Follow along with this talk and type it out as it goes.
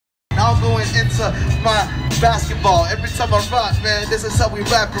into my basketball. Every time I rock, man, this is how we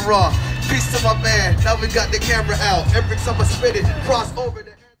rap and raw. Peace to my man, now we got the camera out. Every time I spit it, cross over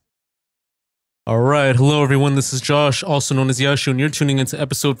the... All right, hello everyone, this is Josh, also known as Yashu, and you're tuning into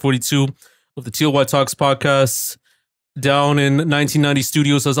episode 42 of the TLOY Talks podcast. Down in 1990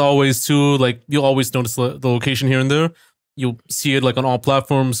 studios, as always, too. Like, you'll always notice the location here and there. You'll see it like on all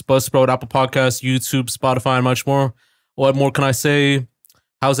platforms: Buzzsprout, Apple Podcasts, YouTube, Spotify, and much more. What more can I say?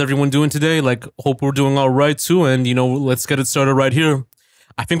 How's everyone doing today? Like, hope we're doing all right too. And let's get it started right here.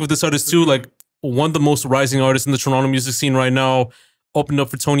 I think with this artist too, like one of the most rising artists in the Toronto music scene right now. Opened up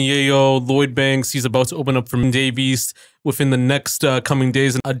for Tony Yayo, Lloyd Banks. He's about to open up for Dave East within the next coming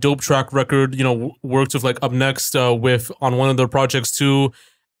days. A dope track record, worked with like Up Next with on one of their projects too.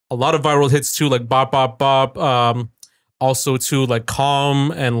 A lot of viral hits too, like Bop Bop Bop. Also too, like Calm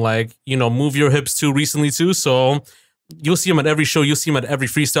and like, Move Your Hips too recently too. So you'll see him at every show. You'll see him at every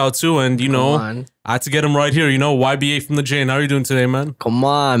freestyle too. And, I had to get him right here. YBAFrmDaJane. How are you doing today, man? Come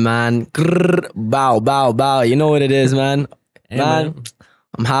on, man. Grrr, bow, bow, bow. You know what it is, man. Hey, man,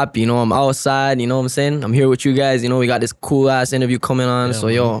 I'm happy, I'm outside, you know what I'm saying? I'm here with you guys, we got this cool ass interview coming on. Yeah, so,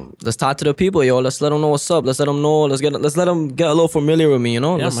 yo, let's talk to the people, yo. Let's let them know what's up. Let's let them know. Let's let them get a little familiar with me,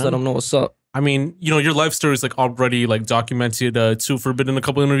 let's let them know what's up. I mean, your life story is like already like documented too for a bit in a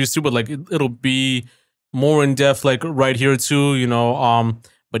couple interviews too, but like it'll be more in depth like right here too,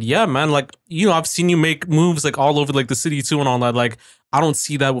 But yeah, man, like, I've seen you make moves like all over like the city too and all that. Like, I don't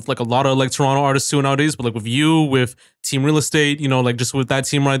see that with like a lot of like Toronto artists too nowadays, but like with you, with Team Real Estate, like just with that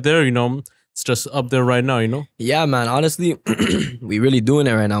team right there, it's just up there right now, Yeah, man, honestly, we really doing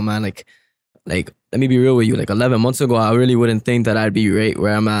it right now, man. Like, let me be real with you. Like 11 months ago, I really wouldn't think that I'd be right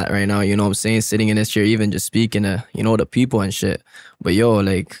where I'm at right now, you know what I'm saying? Sitting in this chair, even just speaking to, the people and shit. But yo,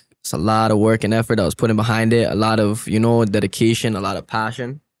 like, it's a lot of work and effort that was putting behind it. A lot of, dedication, a lot of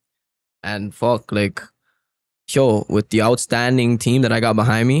passion. And fuck, like, yo, with the outstanding team that I got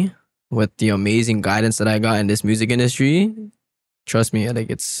behind me, with the amazing guidance that I got in this music industry, trust me,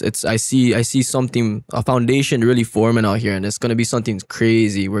 like I see something, a foundation really forming out here, and it's gonna be something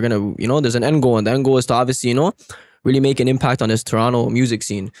crazy. We're gonna, there's an end goal, and the end goal is to obviously, really make an impact on this Toronto music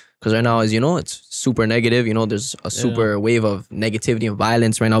scene. Because right now, as it's super negative. There's a super wave of negativity and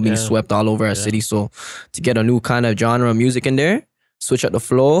violence right now being swept all over our city. So to get a new kind of genre of music in there, switch up the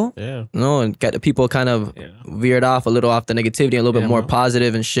flow, and get the people kind of veered off a little off the negativity, a little bit more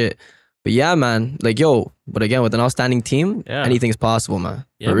positive and shit. But yeah, man, like, yo, but again, with an outstanding team, anything's possible, man.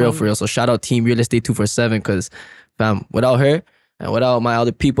 For real. So shout out Team Real Estate 247, because, fam, without her and without my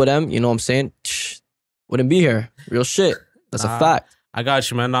other people, them, you know what I'm saying, wouldn't be here. Real shit. That's a fact. I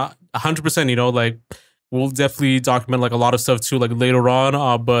got you, man. 100%, like, we'll definitely document like a lot of stuff too, like later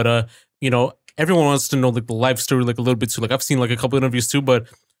on. But everyone wants to know like the life story like a little bit too. Like I've seen like a couple interviews too, but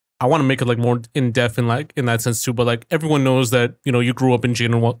I want to make it like more in depth and like in that sense too. But like everyone knows that you grew up in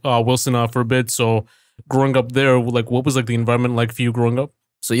Jane and Wilson for a bit. So growing up there, like what was like the environment like for you growing up?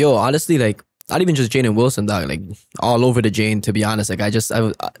 So yo, honestly, like not even just Jane and Wilson, dog. Like all over the Jane, to be honest. Like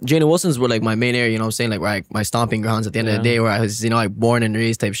Jane and Wilson's were like my main area. You know what I'm saying? Like where my stomping grounds at the end of the day, where I was like born and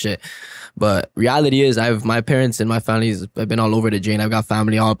raised type shit. But reality is, my parents and my families have been all over the Jane. I've got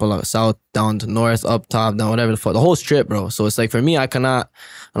family all up south, down to north, up top, down, whatever the fuck, the whole strip, bro. So it's like for me, I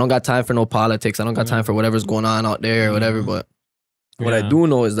don't got time for no politics. I don't got time for whatever's going on out there or whatever. But what I do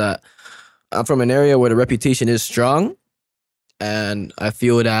know is that I'm from an area where the reputation is strong, and I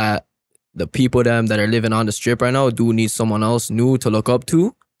feel that the people that are living on the strip right now do need someone else new to look up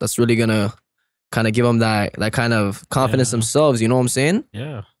to. That's really gonna kind of give them that kind of confidence themselves. You know what I'm saying?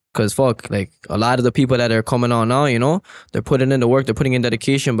 Yeah. Because fuck, like a lot of the people that are coming on now, they're putting in the work, they're putting in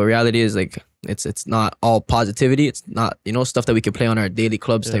dedication, but reality is like it's not all positivity. It's not, stuff that we can play on our daily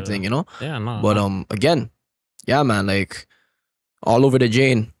clubs type thing, Yeah, no. But again, yeah, man, like all over the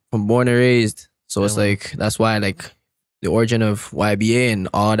Jane, from born and raised. So it's like that's why like the origin of YBA and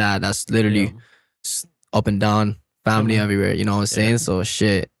all that's literally up and down, family everywhere, you know what I'm saying? So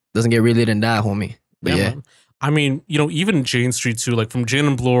shit, doesn't get really than that, homie. But yeah. Man. I mean, even Jane Street too, like from Jane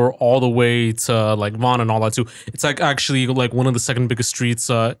and Bloor all the way to like Vaughan and all that too. It's like actually like one of the second biggest streets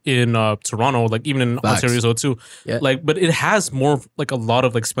in Toronto, like even in Ontario too. Yeah. Like, but it has more like a lot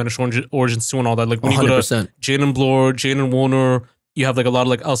of like Spanish origins too and all that. Like when 100%. You go to Jane and Bloor, Jane and Woolner, you have like a lot of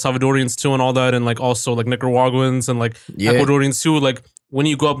like El Salvadorians too and all that, and like also like Nicaraguans and like Ecuadorians too. Like when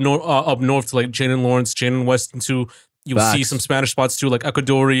you go up north to like Jane and Lawrence, Jane and Weston too, you'll see some Spanish spots too, like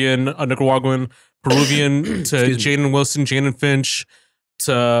Ecuadorian, Nicaraguan, Peruvian to Jane and Wilson, Jane and Finch,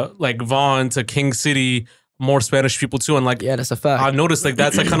 to like Vaughan, to King City, more Spanish people too, and like Yeah, that's a fact. I've noticed like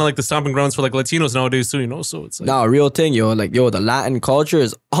that's like kind of like the stomping grounds for like Latinos nowadays too, you know. So it's like Nah, real thing, yo. Like, yo, the Latin culture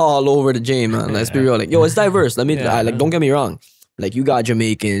is all over the Jane, man. Let's be real. Like, yo, it's diverse. Like, don't get me wrong. Like, you got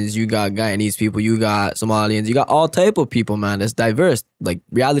Jamaicans, you got Guyanese people, you got Somalians, you got all type of people, man. It's diverse. Like,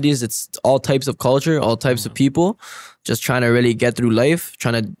 reality is it's all types of culture, all types of people, just trying to really get through life,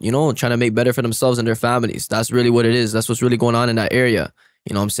 trying to make better for themselves and their families. That's really what it is. That's what's really going on in that area.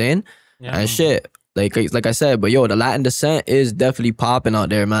 You know what I'm saying? Yeah. And shit. Like I said, but yo, the Latin descent is definitely popping out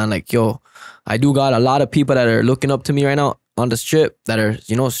there, man. Like, yo, I do got a lot of people that are looking up to me right now on the strip that are,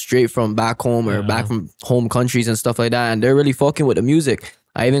 you know, straight from back home or back from home countries and stuff like that. And they're really fucking with the music.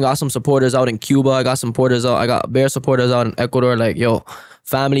 I even got some supporters out in Cuba. I got supporters out. I got bare supporters out in Ecuador. Like, yo,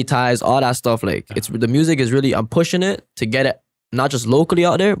 family ties, all that stuff. Like, it's the music is really, I'm pushing it to get it not just locally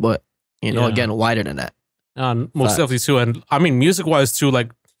out there, but, you know, again, wider than that. Most definitely too. And I mean, music wise too,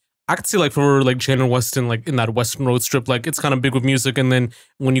 like, I could see like for like Jane and Weston, like in that Western Road strip, like it's kind of big with music. And then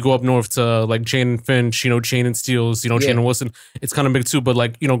when you go up north to like Jane and Finch, you know, Jane and Steels, you know, Jane and Weston, it's kind of big too. But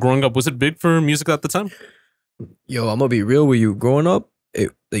like, you know, growing up, was it big for music at the time? Yo, I'm gonna be real with you. Growing up,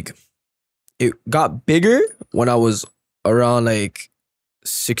 it got bigger when I was around like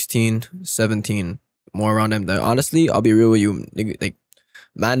 16, 17, more around them. Honestly, I'll be real with you. Like,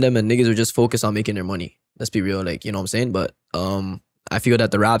 man, them and niggas are just focused on making their money. Let's be real, like, you know what I'm saying? But I feel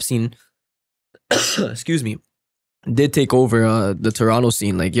that the rap scene, excuse me, did take over the Toronto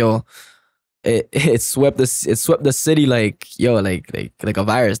scene. Like, yo, it swept the city like, yo, like a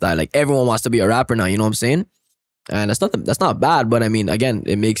virus that like everyone wants to be a rapper now. You know what I'm saying? And that's not bad, but I mean, again,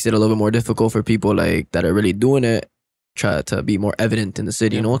 it makes it a little bit more difficult for people like that are really doing it, try to be more evident in the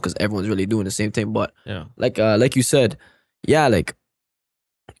city, you know, because everyone's really doing the same thing. But like you said, yeah, like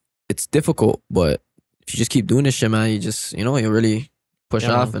it's difficult, but if you just keep doing this shit, man, you just, you know, you really push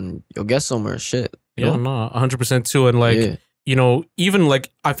off and you'll get somewhere. Shit. Yeah, no, 100% too. And like, you know, even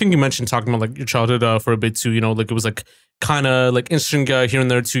like, I think you mentioned talking about like your childhood for a bit too, you know, like it was like kind of like interesting here and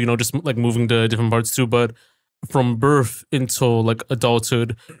there too, you know, just like moving to different parts too. But from birth until like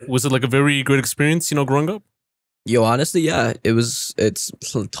adulthood, was it like a very great experience, you know, growing up? Yo, honestly, yeah, it's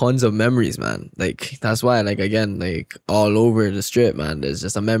tons of memories, man. Like, that's why, like, again, like, all over the strip, man, there's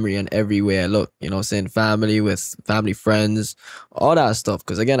just a memory in every way I look, you know what I'm saying? Family, with family, friends, all that stuff.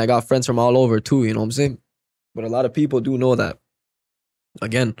 Because, again, I got friends from all over, too, you know what I'm saying? But a lot of people do know that.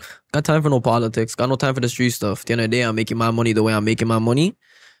 Again, got time for no politics, got no time for the street stuff. At the end of the day, I'm making my money the way I'm making my money.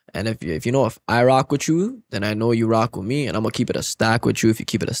 And if you know, if I rock with you, then I know you rock with me, and I'm gonna keep it a stack with you if you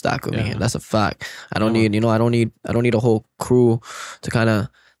keep it a stack with me. And that's a fact. I don't need, you know, I don't need a whole crew to kind of,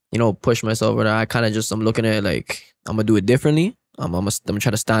 you know, push myself. Or I kind of just, I'm looking at it like I'm gonna do it differently. I'm gonna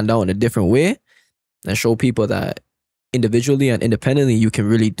try to stand out in a different way and show people that individually and independently you can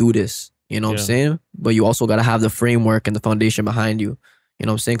really do this. You know what I'm saying? But you also gotta have the framework and the foundation behind you. You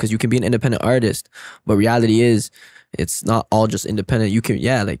know what I'm saying? Because you can be an independent artist, but reality is, it's not all just independent. You can,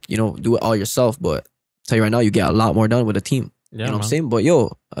 like, you know, do it all yourself, but I'll tell you right now, you get a lot more done with a team. You know what I'm saying? But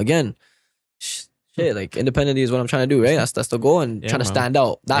yo, again, shit, like, independently is what I'm trying to do, right? That's the goal, and trying to stand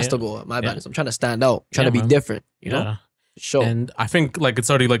out. That's the goal. My bad. I'm trying to stand out, trying to be different, you know? Sure. And I think like it's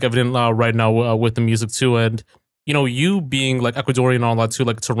already like evident right now with the music too. And, you know, you being like Ecuadorian and all that too,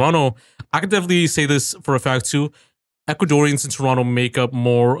 like Toronto, I could definitely say this for a fact too. Ecuadorians in Toronto make up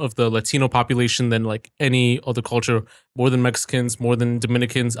more of the Latino population than like any other culture, more than Mexicans, more than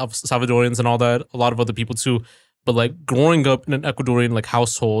Dominicans, Salvadorians, and all that. A lot of other people too. But like growing up in an Ecuadorian like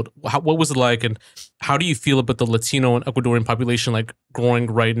household, what was it like, and how do you feel about the Latino and Ecuadorian population like growing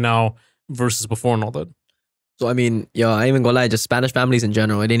right now versus before and all that? So I mean, yo, I ain't even gonna lie, just Spanish families in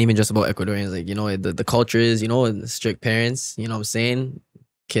general. It ain't even just about Ecuadorians. Like, you know, the culture is, you know, strict parents. You know what I'm saying?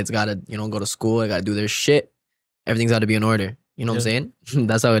 Kids gotta, you know, go to school. They gotta do their shit. Everything's got to be in order. You know what I'm saying?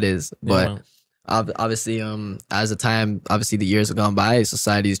 That's how it is. But obviously, as the time, obviously the years have gone by,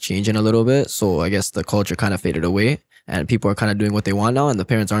 society is changing a little bit. So I guess the culture kind of faded away, and people are kind of doing what they want now, and the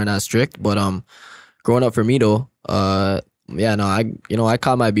parents aren't as strict. But growing up for me though, I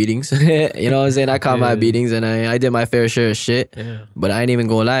caught my beatings. You know what I'm saying? I caught my beatings, and I did my fair share of shit. But I ain't even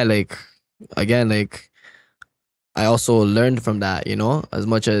gonna lie. Like, again, like, I also learned from that, you know, as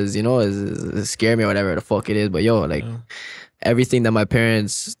much as, you know, it scared me or whatever the fuck it is. But yo, like, everything that my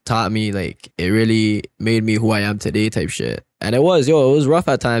parents taught me, like, it really made me who I am today type shit. And it was rough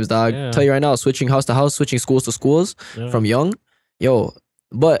at times, dog. Tell you right now, switching house to house, switching schools to schools from young. Yo,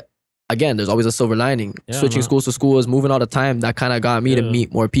 but again, there's always a silver lining. Switching schools to schools, moving all the time, that kind of got me to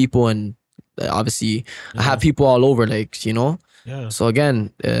meet more people. And obviously, I have people all over, like, you know. So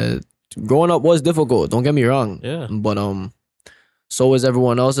again, growing up was difficult, don't get me wrong. But so was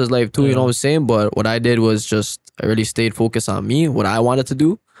everyone else's life too, you know what I'm saying? But what I did was just, I really stayed focused on me, what I wanted to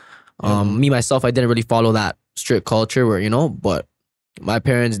do. Me, myself, I didn't really follow that strict culture where, you know, but my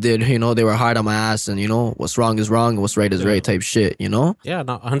parents did, you know, they were hard on my ass and, you know, what's wrong is wrong, what's right is right type shit, you know? Yeah,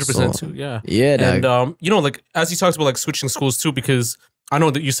 no, 100% too, yeah. Yeah, and, you know, like, as you talked about, like, switching schools too, because I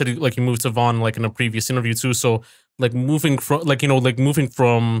know that you said, like, you moved to Vaughan, like, in a previous interview too, so, like, moving from, like, you know, like, moving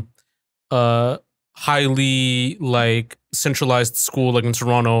from highly, like, centralized school, like, in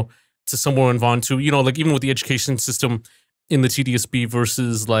Toronto to somewhere in Vaughan too, you know, like, even with the education system in the TDSB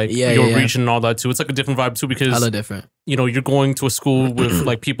versus, like, your region and all that too, it's, like, a different vibe too, because hella different. You know, you're going to a school with,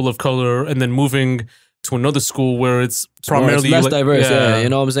 like, people of color and then moving to another school where it's primarily less like, diverse, you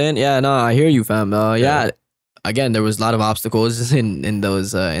know what I'm saying? Yeah, no, I hear you, fam. Again, there was a lot of obstacles in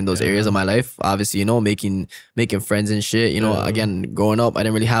those areas of my life. Obviously, you know, making friends and shit. You know, again, growing up, I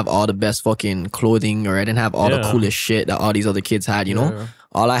didn't really have all the best fucking clothing, or I didn't have all the coolest shit that all these other kids had. You know,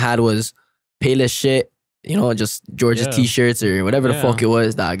 all I had was Payless shit. You know, just George's t-shirts or whatever the fuck it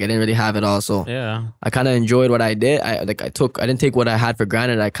was. Dog, I didn't really have it all. So I kind of enjoyed what I did. I didn't take what I had for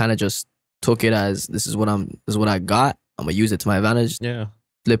granted. I kind of just took it as this is what I got. I'm gonna use it to my advantage. Yeah.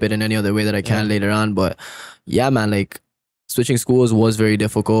 Flip it in any other way that I can later on. But yeah, man, like switching schools was very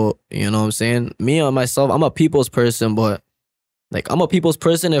difficult. You know what I'm saying? Me on myself, I'm a people's person, but like I'm a people's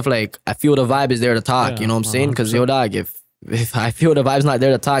person if like I feel the vibe is there to talk. You know what I'm saying? Because yo, dog, if I feel the vibe's not there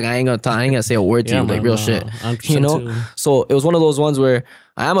to talk, I ain't gonna say a word to you, like real shit. You know? Too. So it was one of those ones where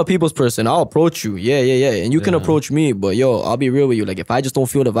I am a people's person. I'll approach you. Yeah. And you can approach me, but yo, I'll be real with you. Like if I just don't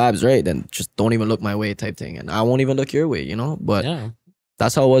feel the vibes right, then just don't even look my way type thing. And I won't even look your way, you know? But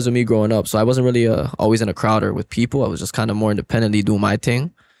that's how it was with me growing up. So I wasn't really always in a crowd or with people. I was just kind of more independently doing my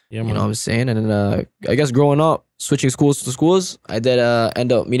thing. Yeah, you know what I'm saying? And then I guess growing up, switching schools to schools, I did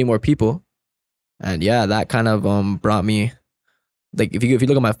end up meeting more people. And yeah, that kind of brought me, like if you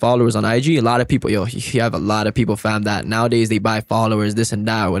look at my followers on IG, a lot of people, yo, you have a lot of people, fam, that nowadays they buy followers, this and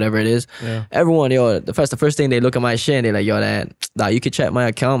that, or whatever it is. Yeah. Everyone, yo, the first thing they look at my shit and they're like, yo, that you can check my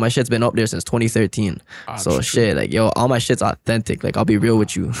account. My shit's been up there since 2013. So shit, like, yo, all my shit's authentic. Like, I'll be real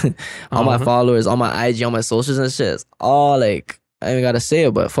with you. All my followers, all my IG, all my socials and shit, it's all like, I ain't gotta say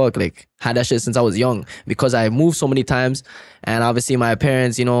it, but fuck, like, had that shit since I was young because I moved so many times. And obviously my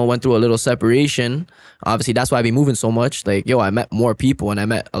parents, you know, went through a little separation. Obviously that's why I be moving so much. Like, yo, I met more people and I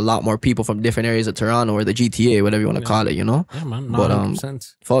met a lot more people from different areas of Toronto or the GTA, whatever you want to call it, you know? Yeah, man, but,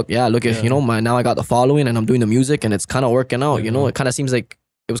 100%. Fuck, yeah, look at, you know, now I got the following and I'm doing the music and it's kind of working out, you know? It kind of seems like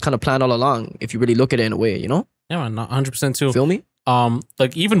it was kind of planned all along if you really look at it in a way, you know? Yeah, man, 100% too. Feel me?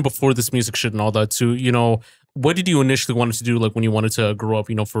 Like even before this music shit and all that too, you know, what did you initially wanted to do, like when you wanted to grow up,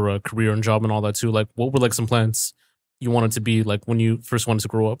 you know, for a career and job and all that too? Like what were like some plans you wanted to be like when you first wanted to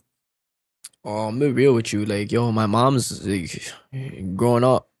grow up? I'm be real with you. Like, yo, my mom's, like, growing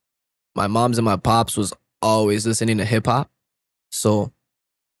up, my mom's and my pops was always listening to hip hop. So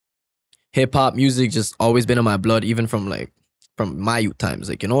hip hop music just always been in my blood, even from my youth times.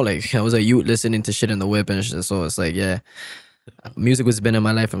 Like, you know, like I was a youth listening to shit in the whip and shit. So it's like, yeah, music was been in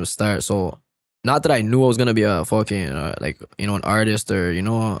my life from the start. So not that I knew I was gonna be a fucking like, you know, an artist or, you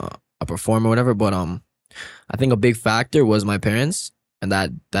know, a performer or whatever, but I think a big factor was my parents, and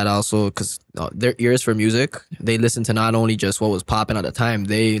that also because their ears for music, they listened to not only just what was popping at the time,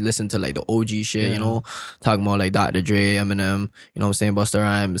 they listened to like the OG shit, you know, talking about like Dr. Dre, Eminem, you know what I'm saying, Busta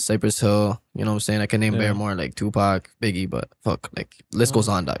Rhymes, Cypress Hill, you know what I'm saying. I can name bare more like Tupac, Biggie, but fuck, like list goes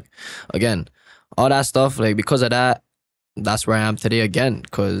on, dog. Again, all that stuff, like because of that, that's where I am today again,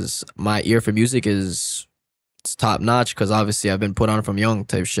 because my ear for music it's top notch, because obviously I've been put on from young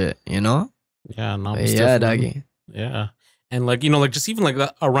type shit, you know? Yeah, no, yeah, doggy. Yeah. And like, you know, like just even like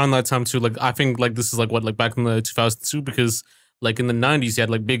that around that time too, like I think like this is like what, like back in the 2002, because like in the 90s you had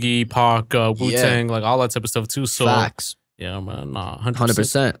like Biggie, Pac, Wu-Tang, like all that type of stuff too. So facts. Yeah, man, nah,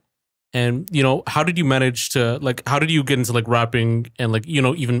 100%. And you know, how did you manage to like, how did you get into like rapping and like, you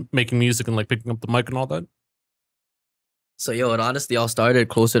know, even making music and like picking up the mic and all that? So yo, it honestly all started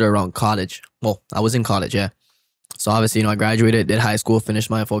closer to around college. Well, I was in college, yeah. So obviously, you know, I graduated, did high school,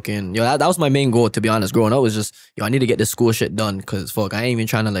 finished my fucking, yo, that was my main goal, to be honest. Growing up was just, yo, I need to get this school shit done, because fuck, I ain't even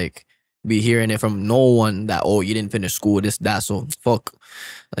trying to like be hearing it from no one that, oh, you didn't finish school, this, that. So fuck,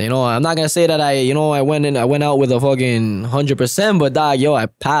 you know, I'm not gonna say that I went out with a fucking 100%, but dog, yo, I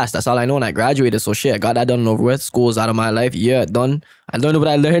passed. That's all I know, and I graduated. So shit, I got that done and over with. School's out of my life. Yeah, done. I learned what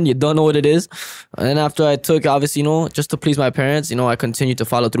I learned. You don't know what it is. And then after I took, obviously, you know, just to please my parents, you know, I continued to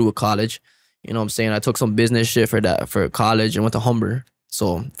follow through with college. You know what I'm saying? I took some business shit for college and went to Humber.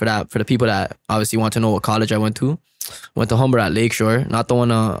 So for the people that obviously want to know what college I went to Humber at Lakeshore, not the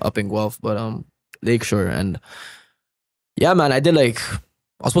one up in Guelph, but Lakeshore. And yeah, man, I did like,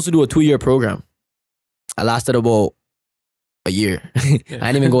 I was supposed to do a 2-year program. I lasted about a year. I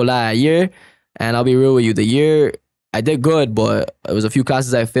didn't even go lie, a year. And I'll be real with you, the year I did good, but it was a few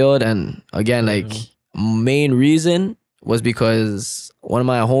classes I failed. And again, like main reason was because one of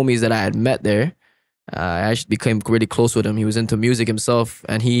my homies that I had met there, I actually became really close with him. He was into music himself,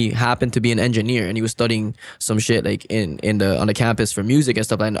 and he happened to be an engineer, and he was studying some shit like on the campus for music and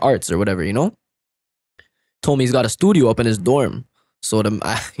stuff like that, arts or whatever, you know. Told me he's got a studio up in his dorm. So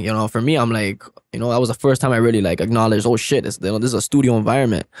you know, for me, I'm like, you know, that was the first time I really like acknowledged, oh shit, this is a studio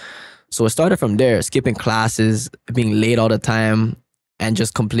environment. So it started from there, skipping classes, being late all the time, and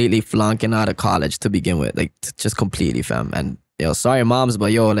just completely flunking out of college to begin with, like just completely, fam. And yo, sorry moms,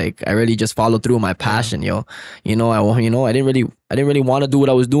 but yo, like I really just followed through with my passion, yo. You know, I didn't really want to do what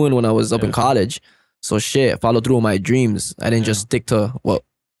I was doing when I was up in college. So shit, followed through with my dreams. I didn't just stick to what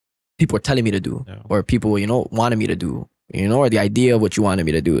people were telling me to do, or people, you know, wanted me to do, you know, or the idea of what you wanted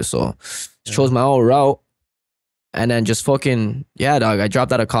me to do. So chose my own route. And then just fucking, yeah, dog, I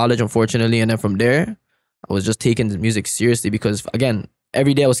dropped out of college, unfortunately. And then from there, I was just taking the music seriously because, again,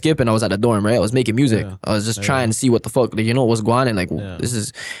 every day I was skipping, I was at the dorm, right? I was making music. I was just trying to see what the fuck, like, you know, what's going on. And like, this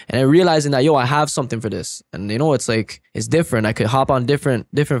is, and then realizing that, yo, I have something for this. And you know, it's like, it's different. I could hop on different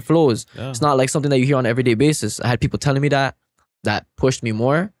flows. It's not like something that you hear on an everyday basis. I had people telling me that pushed me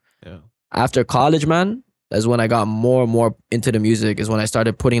more. After college, man, that's when I got more and more into the music, is when I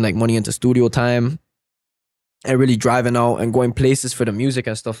started putting like money into studio time and really driving out and going places for the music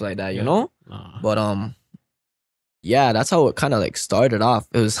and stuff like that, you know? But yeah, that's how it kind of like started off.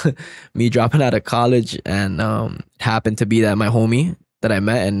 It was me dropping out of college, and happened to be that my homie that I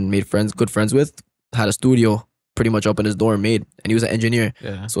met and made good friends with, had a studio pretty much up in his dorm made, and he was an engineer.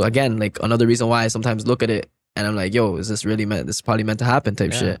 So again, like another reason why I sometimes look at it and I'm like, yo, is this really meant, this is probably meant to happen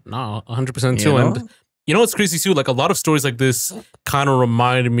type shit. No, 100% too. And you know what's crazy too? Like a lot of stories like this kind of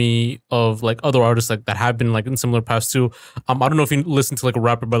remind me of like other artists like that have been like in similar paths too. I don't know if you listen to like a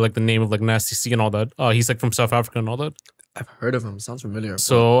rapper by like the name of like Nasty C and all that. He's like from South Africa and all that. I've heard of him. Sounds familiar.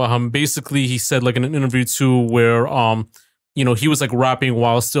 So basically he said like in an interview too where you know, he was like rapping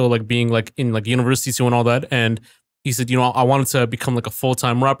while still like being like in like university too and all that. And he said, you know, I wanted to become like a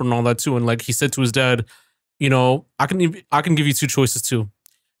full-time rapper and all that too. And like he said to his dad, you know, I can give you two choices too.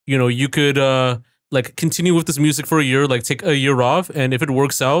 You know, you could like continue with this music for a year, like take a year off, and if it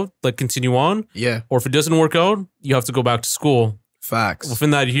works out, like continue on. Or if it doesn't work out, you have to go back to school. Facts. Within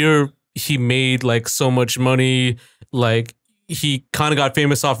that year, he made like so much money. Like he kind of got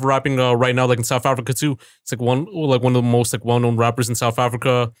famous off rapping right now, like in South Africa too. It's like one of the most like well-known rappers in South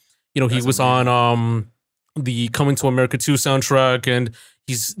Africa. You know, he was on the Coming to America 2 soundtrack, and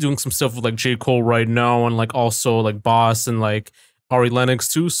he's doing some stuff with like J. Cole right now, and like also like Boss and like Ari Lennox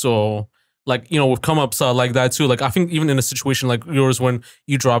too. So like, you know, with come ups like that too. Like I think even in a situation like yours when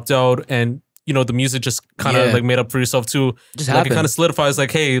you dropped out and, you know, the music just kind of like made up for yourself too. Just like happened. It kind of solidifies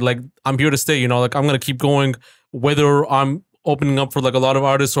like, hey, like I'm here to stay, you know, like I'm going to keep going, whether I'm opening up for like a lot of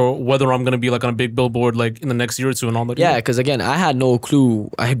artists or whether I'm going to be like on a big billboard like in the next year or two and all that. Yeah, because again, I had no clue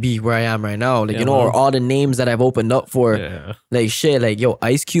I'd be where I am right now. Like, you know, or all the names that I've opened up for. Like shit, like yo,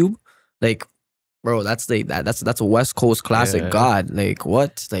 Ice Cube, like bro, that's like that's a West Coast classic god. Like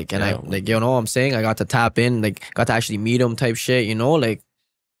what? Like, and I like, you know what I'm saying? I got to tap in, like got to actually meet him type shit, you know, like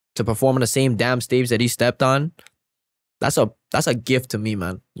to perform on the same damn stage that he stepped on. That's a gift to me,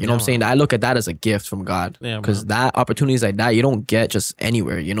 man. You know what I'm saying? I look at that as a gift from God. Because that opportunities like that you don't get just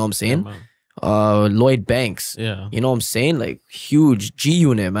anywhere, you know what I'm saying? Lloyd Banks. You know what I'm saying? Like huge G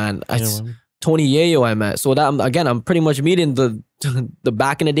Unit, man. Tony Yayo I met. So that I'm pretty much meeting the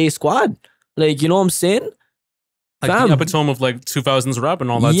back in the day squad. Like, you know what I'm saying? Like the epitome of like 2000s rap and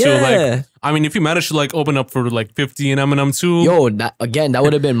all that too. Like, I mean, if you managed to like open up for like 50 and Eminem too. Yo, that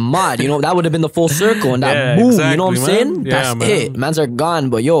would have been mad. You know, that would have been the full circle and that boom. Exactly, you know what I'm saying? That's it. Mans are gone,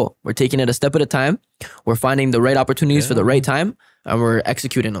 but yo, we're taking it a step at a time. We're finding the right opportunities for the right time, and we're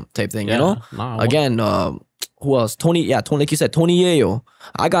executing them type thing. You know? Again, who else? Tony, like you said, Tony Yayo.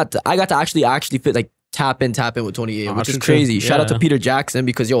 I got to actually fit like tap in with Tony Yayo, which is crazy. Shout out to Peter Jackson,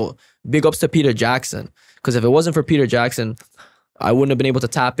 because yo, big ups to Peter Jackson. Because if it wasn't for Peter Jackson, I wouldn't have been able to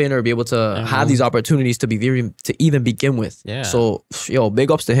tap in or be able to have these opportunities to even begin with. So yo, big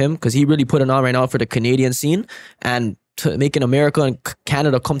ups to him, because he really put it on right now for the Canadian scene and to making America and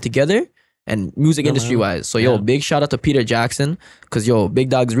Canada come together and music industry wise. So yo, big shout out to Peter Jackson, because yo, Big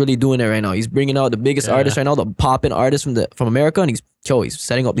Dog's really doing it right now. He's bringing out the biggest artists right now, the popping artists from America, and he's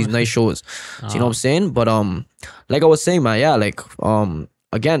setting up these nice shows. So you know what I'm saying? But like I was saying, man, like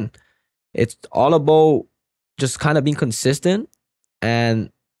again, it's all about just kind of being consistent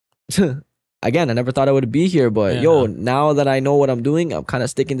and again, I never thought I would be here, but yo, now that I know what I'm doing, I'm kind of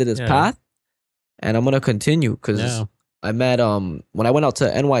sticking to this path, and I'm gonna continue because I met when I went out to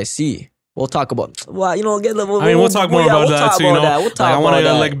NYC. We'll talk about well, you know, get a little. I mean, we'll talk more about that too. You know, we'll talk I want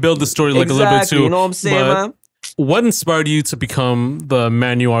to like build the story like a little bit too. You know what I'm saying, man? What inspired you to become the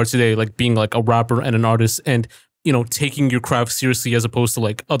man you are today? Like being like a rapper and an artist, and you know, taking your craft seriously as opposed to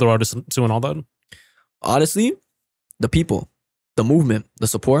like other artists doing all that. Honestly, the people, the movement, the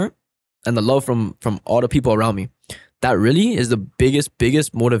support, and the love from all the people around me. That really is the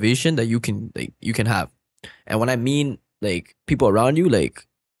biggest motivation that you can have. And when I mean like people around you, like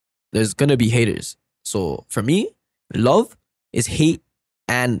there's gonna be haters. So for me, love is hate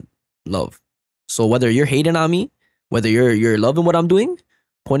and love. So whether you're hating on me, whether you're loving what I'm doing,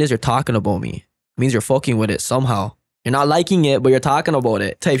 point is you're talking about me. It means you're fucking with it somehow. You're not liking it, but you're talking about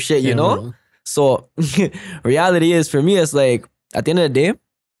it type shit, you know? Man. So reality is for me, it's like at the end of the day,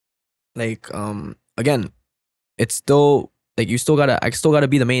 like again, it's still like I still gotta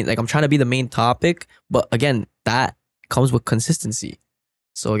be the main, like I'm trying to be the main topic, but again, that comes with consistency.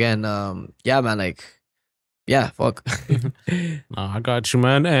 So again, yeah, man, like, yeah, fuck. I got you,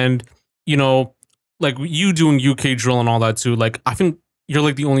 man. And you know, like you doing UK drill and all that too. Like I think you're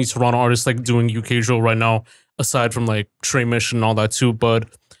like the only Toronto artist like doing UK drill right now, aside from like Trey Mission and all that too. But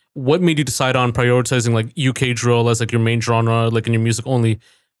what made you decide on prioritizing like UK drill as like your main genre, like in your music only?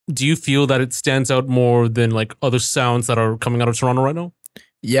 Do you feel that it stands out more than like other sounds that are coming out of Toronto right now?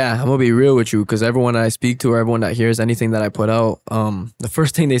 Yeah, I'm gonna be real with you because everyone that I speak to or everyone that hears anything that I put out, the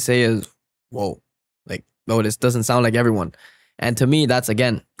first thing they say is, whoa, like, no, this doesn't sound like everyone. And to me, that's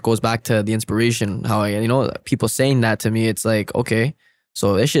again, goes back to the inspiration, how I, you know, people saying that to me, it's like, okay,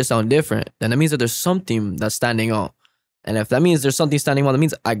 so this shit sound different. Then that means that there's something that's standing out. And if that means there's something standing out, that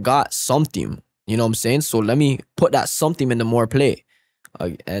means I got something, you know what I'm saying? So let me put that something into more play.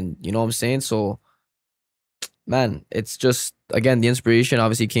 And you know what I'm saying? So, man, it's just, again, the inspiration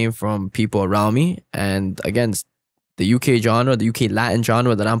obviously came from people around me. And again, the UK genre, the UK Latin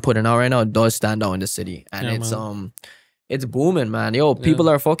genre that I'm putting out right now does stand out in the city. And it's booming, man. Yo, people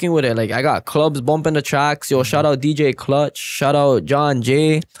are fucking with it. Like, I got clubs bumping the tracks. Yo, shout out DJ Clutch. Shout out John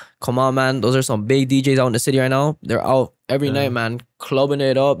J. Come on, man. Those are some big DJs out in the city right now. They're out every night, man, clubbing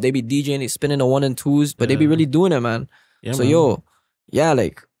it up. They be DJing, spinning the 1 and 2s, but they be really doing it, man. So, man. Yo, yeah,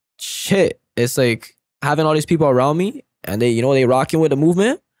 like, shit. It's like having all these people around me and they, you know, they rocking with the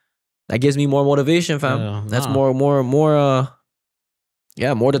movement. That gives me more motivation, fam. That's more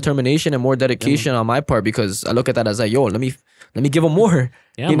determination and more dedication on my part because I look at that as like, yo, let me give them more.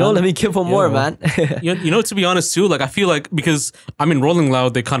 You know, let me give them more, man. you know, to be honest too, like I feel like because I'm in Rolling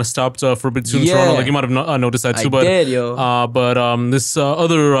Loud, they kind of stopped for a bit too in Toronto. Like you might have noticed that too. But this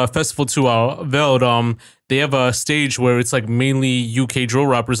other festival too, Veld, they have a stage where it's like mainly UK drill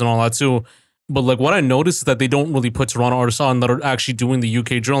rappers and all that too. But like what I noticed is that they don't really put Toronto artists on that are actually doing the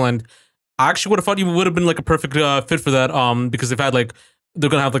UK drill. And I actually would have thought you would have been like a perfect fit for that because they've had like, they're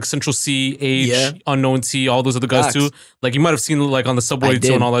gonna have like Central C, H, Unknown T, all those other guys too. Like you might have seen like on the subway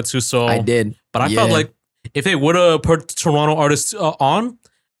too and all that too. So I did, but I felt like if they would have put Toronto artists on,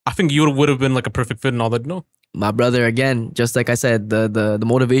 I think you would have been like a perfect fit and all that. No, my brother, again, just like I said, the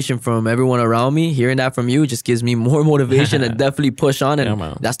motivation from everyone around me, hearing that from you just gives me more motivation and definitely push on.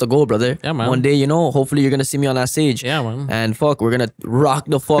 And that's the goal, brother. Yeah, man. One day, you know, hopefully you're gonna see me on that stage. Yeah, man. And fuck, we're gonna rock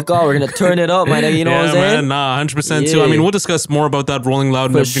the fuck out. We're gonna turn it up, man. You know what I'm saying? Man, nah, 100% too. I mean, we'll discuss more about that Rolling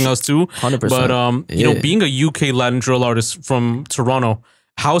Loud and everything else too. 100%. But you know, being a UK Latin drill artist from Toronto,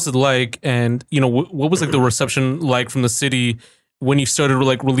 how's it like? And you know, what was like the reception like from the city when you started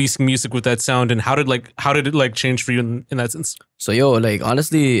like releasing music with that sound, and how did it like change for you in that sense? So yo, like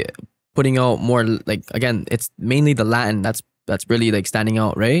honestly, putting out more, like again, it's mainly the Latin that's really like standing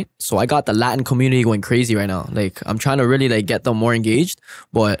out, right? So I got the Latin community going crazy right now. Like I'm trying to really like get them more engaged,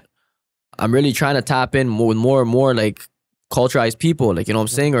 but I'm really trying to tap in with more like culturized people, like, you know what I'm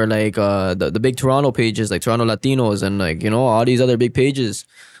saying, or like the big Toronto pages, like Toronto Latinos, and like, you know, all these other big pages.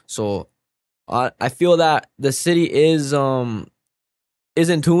 So I feel that the city is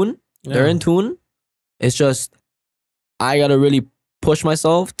in tune. They're in tune. It's just I gotta really push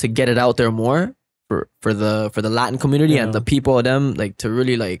myself to get it out there more for the Latin community and the people of them, like to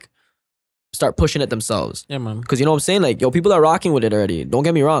really like start pushing it themselves. Yeah, man. Because you know what I'm saying, like, yo, people are rocking with it already. Don't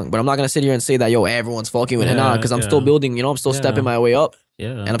get me wrong, but I'm not gonna sit here and say that yo, everyone's fucking with it now, because I'm still building. You know, I'm still stepping my way up.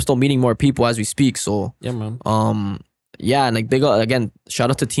 Yeah. And I'm still meeting more people as we speak. So yeah, man. Yeah, and like big again,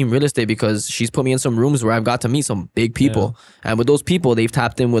 shout out to Team Real Estate, because she's put me in some rooms where I've got to meet some big people, and with those people, they've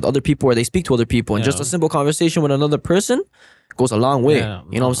tapped in with other people where they speak to other people, and just a simple conversation with another person goes a long way. You know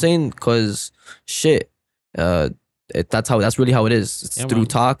what I'm saying? Because shit, that's really how it is. It's through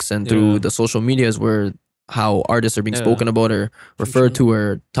talks and through the social medias where how artists are being spoken about or referred to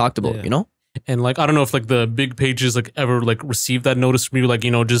or talked about, you know? And like, I don't know if like the big pages like ever like received that notice from you, like,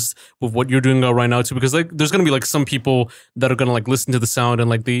 you know, just with what you're doing right now too, because like there's going to be like some people that are going to like listen to the sound and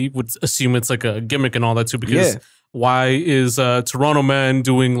like they would assume it's like a gimmick and all that too, because why is Toronto man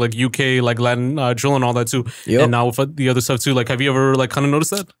doing like UK, like Latin drill and all that too? And now with the other stuff too, like, have you ever like kind of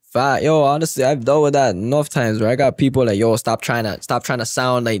noticed that? Yo, honestly, I've dealt with that enough times where I got people like, yo, stop trying to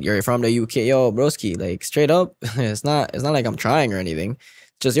sound like you're from the UK. Yo, broski, like straight up, it's not like I'm trying or anything.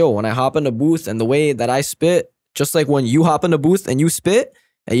 Just, yo, when I hop in the booth and the way that I spit, just like when you hop in the booth and you spit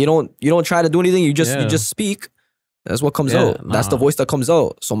and you don't try to do anything, you just speak. That's what comes out. That's the voice that comes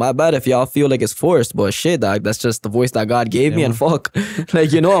out. So my bad if y'all feel like it's forced, but shit, dog, that's just the voice that God gave me, and fuck,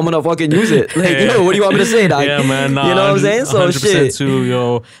 like, you know, I'm gonna fucking use it. Like, you know, what do you want me to say, dog? Yeah, man. Nah, you know what I'm saying? So 100% shit too,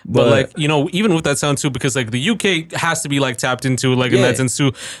 yo. But like, you know, even with that sound too, because like the UK has to be like tapped into, like in that sense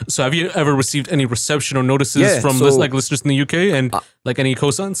too. So have you ever received any reception or notices from like listeners in the UK and like any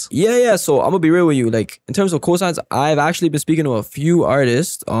cosigns? Yeah. So I'm gonna be real with you. Like in terms of cosigns, I've actually been speaking to a few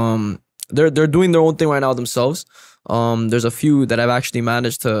artists. They're doing their own thing right now themselves. There's a few that I've actually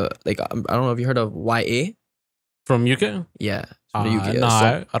managed to, like, I don't know if you heard of YA from UK. Yeah, from the UK. Nah,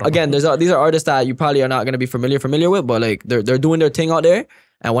 so, I don't again, these are artists that you probably are not gonna be familiar with, but like they're doing their thing out there.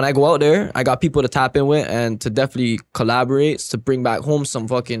 And when I go out there, I got people to tap in with and to definitely collaborate to bring back home some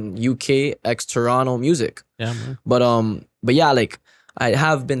fucking UK ex Toronto music. Yeah, man. But yeah, like I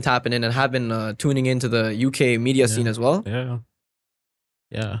have been tapping in and have been tuning into the UK media scene as well. Yeah.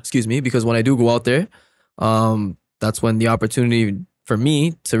 Excuse me, because when I do go out there, that's when the opportunity for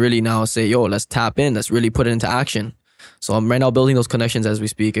me to really now say, yo, let's tap in, let's really put it into action. So I'm right now building those connections as we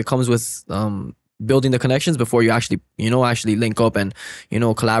speak. It comes with building the connections before you actually link up and, you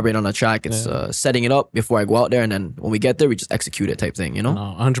know, collaborate on a track. It's setting it up before I go out there, and then when we get there, we just execute it type thing, you know?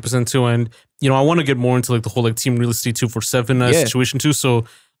 100% too. And, you know, I want to get more into like the whole like Team Real Estate 247 situation too. So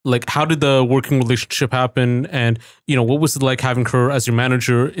like, how did the working relationship happen? And, you know, what was it like having her as your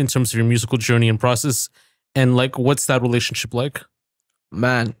manager in terms of your musical journey and process? And like, what's that relationship like?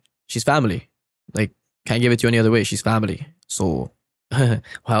 Man, she's family. Like, can't give it to you any other way. She's family. So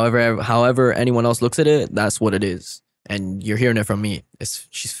however anyone else looks at it, that's what it is. And you're hearing it from me.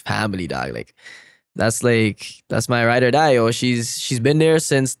 She's family, dog. Like, that's my ride or die, yo. She's been there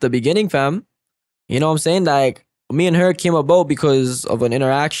since the beginning, fam. You know what I'm saying? Like, me and her came about because of an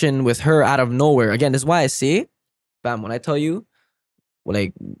interaction with her out of nowhere. Again, this is why I say, fam, when I tell you,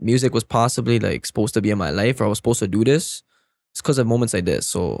 like, music was possibly like supposed to be in my life, or I was supposed to do this, it's because of moments like this.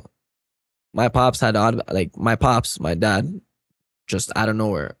 So my dad, just out of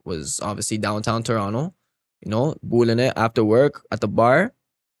nowhere, was obviously downtown Toronto, you know, booling it after work at the bar.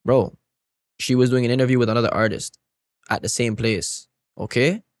 Bro, she was doing an interview with another artist at the same place.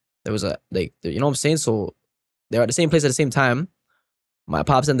 Okay, there was you know what I'm saying? So they were at the same place at the same time. My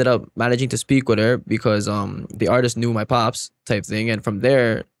pops ended up managing to speak with her because the artist knew my pops type thing. And from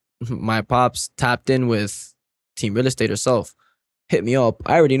there, my pops tapped in with Team Real Estate herself, hit me up.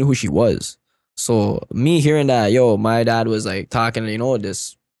 I already knew who she was. So me hearing that, yo, my dad was like talking, you know,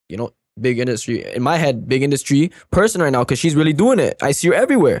 this, you know, big industry, in my head, big industry person right now, because she's really doing it. I see her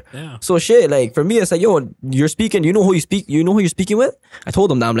everywhere. Yeah. So shit, like for me, it's like, yo, you're speaking, you know who you're speaking with? I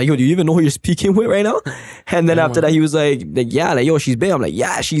told him that. I'm like, yo, do you even know who you're speaking with right now? And then after that, he was like, yeah, like, yo, she's big. I'm like,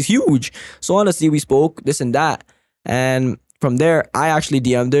 yeah, she's huge. So honestly, we spoke this and that. And from there, I actually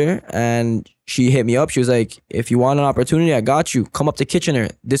DM'd her and she hit me up. She was like, if you want an opportunity, I got you. Come up to Kitchener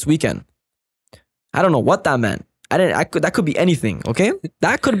this weekend. I don't know what that meant. That could be anything, okay?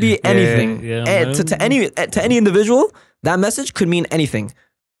 That could be anything. To any individual, that message could mean anything.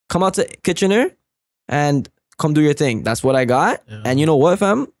 Come out to Kitchener and come do your thing. That's what I got. Yeah. And you know what,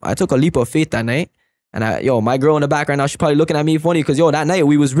 fam? I took a leap of faith that night. And my girl in the back right now, she's probably looking at me funny because, that night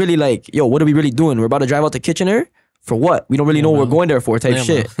we was really like, what are we really doing? We're about to drive out to Kitchener for what? We don't really know what we're going there for type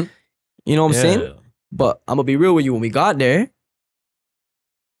shit. You know what I'm saying? But I'm going to be real with you. When we got there,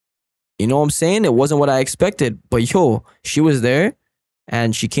 you know what I'm saying? It wasn't what I expected. But she was there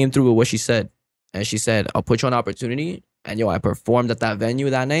and she came through with what she said. And she said, I'll put you on opportunity. And I performed at that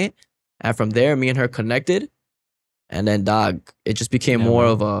venue that night. And from there, me and her connected. And then, dog, it just became more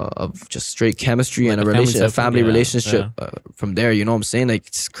of just straight chemistry and a family relationship from there. You know what I'm saying? Like,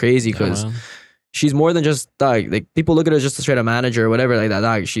 it's crazy because she's more than just, dog, like, people look at her just a straight up manager or whatever like that,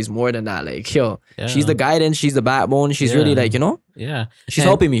 dog. She's more than that. Like, she's the guidance. She's the backbone. She's really like, she's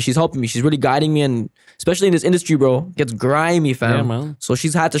helping me. She's helping me. She's really guiding me. And especially in this industry, bro, gets grimy, fam. Yeah, man. So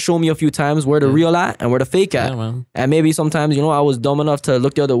she's had to show me a few times where the real at and where the fake at. Yeah, man. And maybe sometimes, I was dumb enough to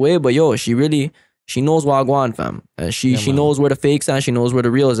look the other way, but she really she knows Wagwan, fam. And she man. knows where the fake's at, she knows where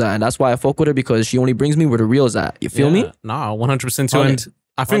the real is at. And that's why I fuck with her, because she only brings me where the real's at. You feel me? Nah, 100% too. And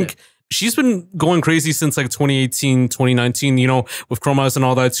I think she's been going crazy since like 2018, 2019, you know, with Chromas and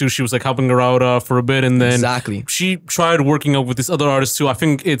all that too. She was like helping her out for a bit. And then she tried working out with this other artist too. I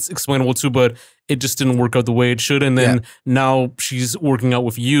think it's explainable too, but it just didn't work out the way it should. And then now she's working out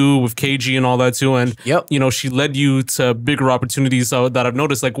with you, with KG and all that too. And, you know, she led you to bigger opportunities that I've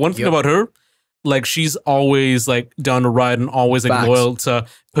noticed. Like one thing about her, like she's always like down to ride and always like loyal to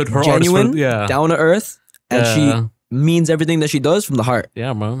put her genuine, artist for, down to earth. And she means everything that she does from the heart.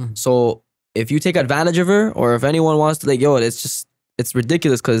 Yeah, man. So if you take advantage of her, or if anyone wants to, like, yo, it's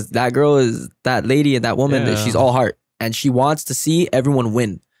ridiculous, because that girl is, that lady and that woman, that she's all heart, and she wants to see everyone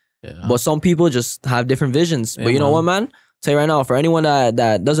win. But some people just have different visions. But you know what, man? Tell you right now, for anyone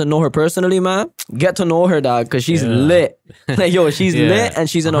that doesn't know her personally, man, get to know her, dog, because she's lit. Like, yo, she's lit, and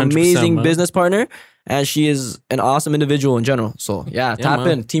she's an amazing business partner. And she is an awesome individual in general. So tap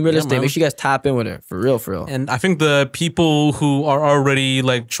in. Team Real Estate. Make sure you guys tap in with her. For real, for real. And I think the people who are already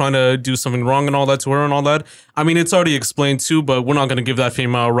like trying to do something wrong and all that to her and all that, I mean, it's already explained too, but we're not going to give that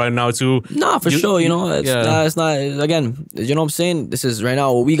fame out right now too. Nah, for sure. You know, it's not, again, you know what I'm saying? This is right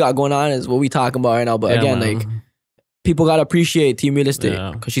now, what we got going on is what we talking about right now. But again, like, people got to appreciate Team Real Estate,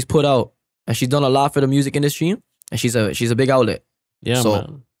 because she's put out, and she's done a lot for the music industry, and she's a big outlet.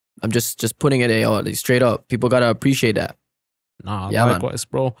 So I'm just putting it out straight up. People gotta appreciate that. Nah, likewise,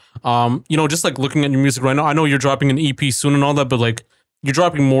 bro. You know, just like looking at your music right now, I know you're dropping an EP soon and all that, but like you're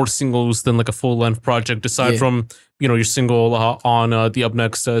dropping more singles than like a full length project. Aside from, you know, your single on the Up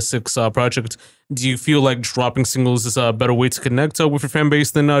Next 6 project, do you feel like dropping singles is a better way to connect with your fan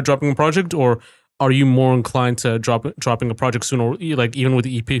base than dropping a project, or are you more inclined to dropping a project soon, or like even with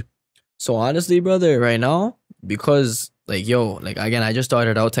the EP? So honestly, brother, right now, because like, yo, like, again, I just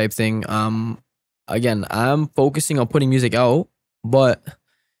started out type thing. Again, I'm focusing on putting music out, but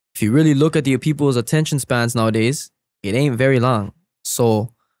if you really look at the people's attention spans nowadays, it ain't very long.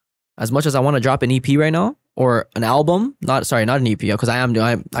 So as much as I want to drop an EP right now, or an album, not an EP, because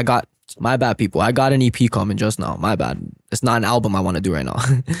I got, my bad, people, I got an EP coming just now, my bad. It's not an album I want to do right now.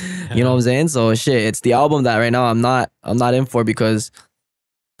 You know what I'm saying? So shit, it's the album that right now I'm not in for, because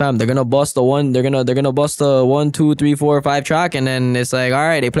fam, they're gonna bust the one, they're gonna bust the 1, 2, 3, 4, 5 track, and then it's like, all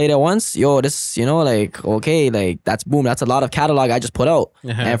right, they played it once, yo, this, you know, like, okay, like, that's boom, that's a lot of catalog I just put out.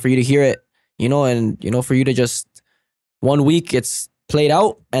 And for you to hear it, you know, and you know, for you to just 1 week it's played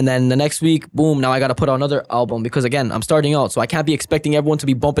out, and then the next week, boom, now I gotta put out another album, because again, I'm starting out, so I can't be expecting everyone to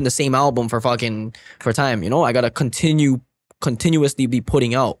be bumping the same album for time, you know. I gotta continuously be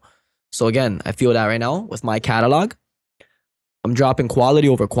putting out. So again, I feel that right now with my catalog, I'm dropping quality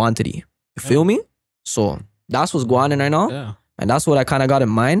over quantity. You feel me? So that's what's going on right now. And that's what I kind of got in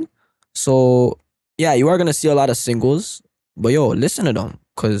mind. So yeah, you are going to see a lot of singles, but yo, listen to them.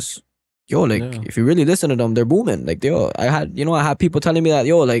 Because yo, like, if you really listen to them, they're booming. Like, yo, I had people telling me that,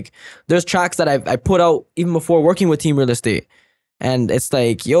 yo, like, there's tracks that I put out even before working with Team Real Estate. And it's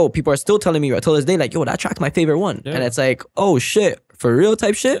like, yo, people are still telling me till this day, like, yo, that track's my favorite one. And it's like, oh shit, for real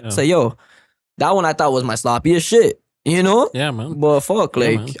type shit. It's like, yo, that one I thought was my sloppiest shit. You know? Yeah, man. But fuck,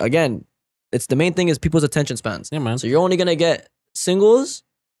 like, again, it's the main thing is people's attention spans. Yeah, man. So you're only gonna get singles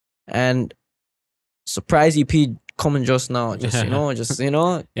and surprise EP coming just now. Just, you know,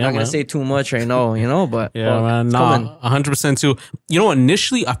 I'm not gonna say too much right now, you know, but man, nah, 100% too. You know,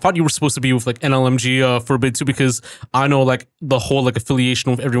 initially I thought you were supposed to be with like NLMG for a bit too, because I know like the whole like affiliation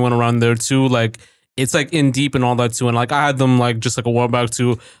with everyone around there too, like it's like in deep and all that too. And like I had them like just like a while back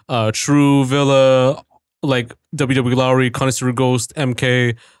to True, Villa, like WW Lowry, Connoisseur Ghost,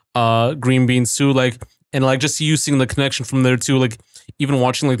 MK, Green Beans too, like, and like just you seeing the connection from there too, like even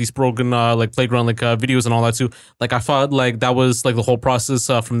watching like these broken like playground like videos and all that too, like I thought like that was like the whole process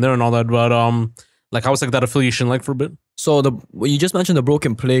from there and all that, but like how was like that affiliation like for a bit? So you just mentioned the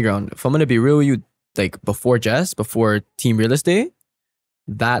broken playground. If I'm gonna be real with you, like before Team Real Estate,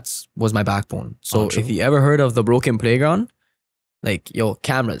 that was my backbone. So if you ever heard of the broken playground, like, yo,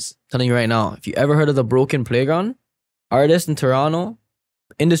 cameras, telling you right now, if you ever heard of the broken playground, artists in Toronto,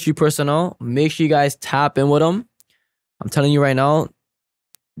 industry personnel, make sure you guys tap in with them. I'm telling you right now,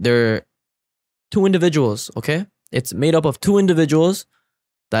 they're 2 individuals, okay? It's made up of 2 individuals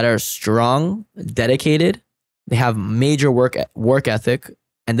that are strong, dedicated, they have major work ethic,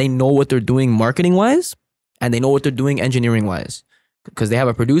 and they know what they're doing marketing-wise, and they know what they're doing engineering-wise. Because they have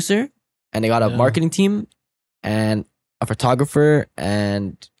a producer, and they got a marketing team, and a photographer,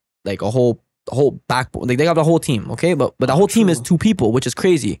 and like a whole backbone. Like, they got the whole team, okay? But the whole team is 2 people, which is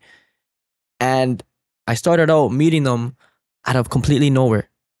crazy. And I started out meeting them out of completely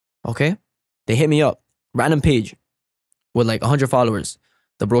nowhere, okay? They hit me up, random page with like 100 followers,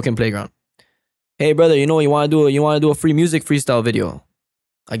 the Broken Playground. Hey brother, you know what you want to do a free music freestyle video.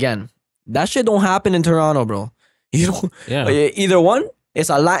 Again, that shit don't happen in Toronto, bro. You know, either one, it's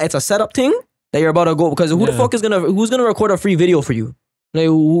a setup thing that you're about to go, because who the fuck is who's gonna record a free video for you? Like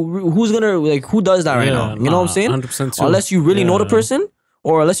who's gonna, like, who does that right now? You know what I'm saying? 100% too. Unless you really know the person,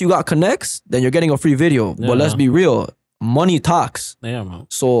 or unless you got connects, then you're getting a free video. But let's be real, money talks. Yeah, man.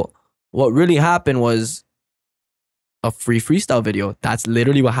 So what really happened was a free freestyle video. That's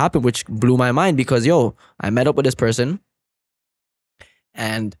literally what happened, which blew my mind, because yo, I met up with this person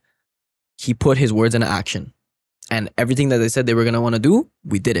and he put his words into action, and everything that they said they were gonna want to do,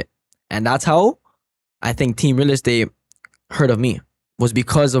 we did it. And that's how I think Team Real Estate heard of me, was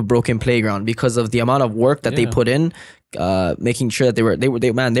because of Broken Playground, because of the amount of work that they put in, making sure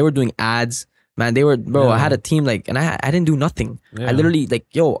that they were doing ads. Man, they were, bro, I had a team, like, and I didn't do nothing. I literally, like,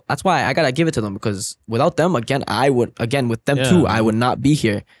 yo, that's why I gotta give it to them, because without them, with them too, I would not be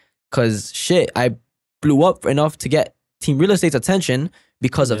here. Cause shit, I blew up enough to get Team Real Estate's attention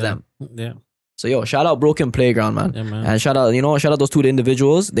because of them. Yeah. So yo, shout out Broken Playground, man. Yeah, man. And shout out those two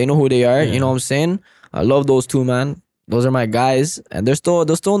individuals. They know who they are. You know what I'm saying? I love those two, man. Those are my guys, and they're still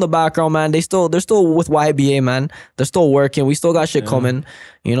in the background, man. They're still with YBA, man. They're still working. We still got shit coming.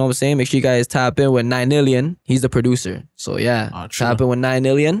 You know what I'm saying? Make sure you guys tap in with 9 Million. He's the producer. So yeah, tap in with 9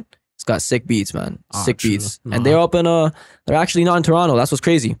 Million. It's got sick beats, man. Sick beats. And they're up in they're actually not in Toronto. That's what's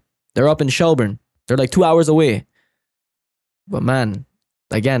crazy. They're up in Shelburne. They're like 2 hours away. But man,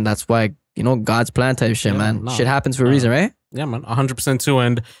 again, that's why, you know, God's plan type shit, man. Shit happens for a reason, right? Yeah, man, 100% too.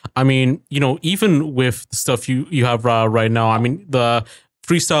 And I mean, you know, even with the stuff you have right now, I mean, the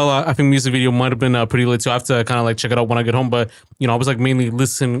freestyle, I think music video might have been pretty lit too. I have to kind of like check it out when I get home. But, you know, I was like mainly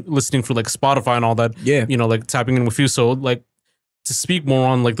listening through like Spotify and all that. Yeah. You know, like tapping in with you. So like, to speak more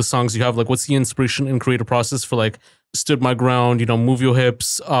on like the songs you have, like what's the inspiration and creative process for like Stood My Ground, you know, Move Your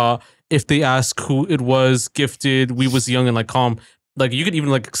Hips, If They Ask Who It Was, Gifted, We Was Young and like Calm. Like you could even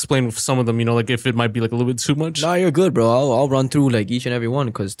like explain with some of them, you know, like if it might be like a little bit too much. Nah, you're good, bro. I'll run through like each and every one,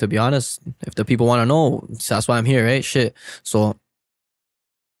 because to be honest, if the people want to know, that's why I'm here, right? Shit. So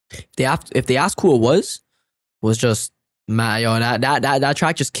if they ask who it was just, man, yo, that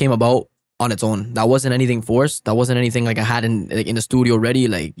track just came about on its own. That wasn't anything forced. That wasn't anything like I had in the studio ready.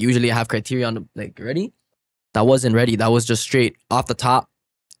 Like usually I have criteria on the, like, ready. That wasn't ready. That was just straight off the top,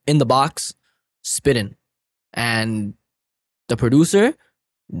 in the box, spitting. And the producer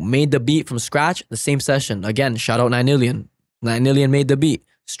made the beat from scratch the same session. Again, shout out 9 Million. 9 Million made the beat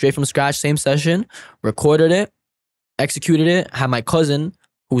straight from scratch, same session, recorded it, executed it. Had my cousin,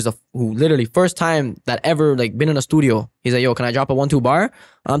 who literally first time that ever like been in a studio. He's like, yo, can I drop a 1-2 bar?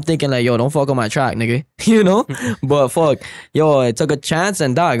 I'm thinking like, yo, don't fuck on my track, nigga. You know? But fuck, yo, I took a chance,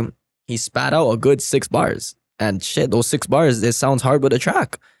 and dog, he spat out a good 6 bars. And shit, those 6 bars, it sounds hard with a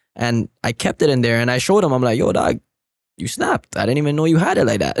track. And I kept it in there, and I showed him. I'm like, yo, dog, you snapped. I didn't even know you had it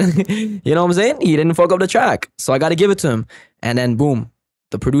like that. You know what I'm saying? He didn't fuck up the track. So I got to give it to him. And then boom,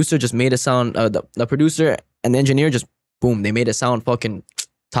 the producer just made it sound, the producer and the engineer just, boom, they made it sound fucking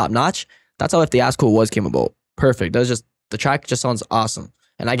top notch. That's how If They Ask Who It Was came about. Perfect. That's just, the track just sounds awesome.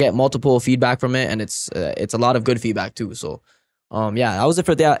 And I get multiple feedback from it, and it's a lot of good feedback too. So yeah, that was it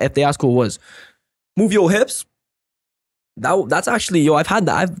for If They Ask Who It Was. Move Your Hips. That's actually, yo, I've had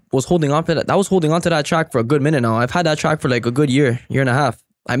that. I was holding on to that. I was holding on to that track for a good minute now. I've had that track for like a good year and a half.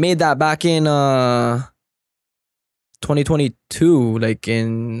 I made that back in 2022, like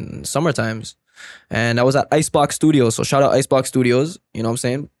in summer times. And I was at Icebox Studios. So shout out Icebox Studios. You know what I'm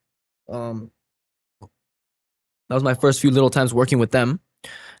saying? That was my first few little times working with them.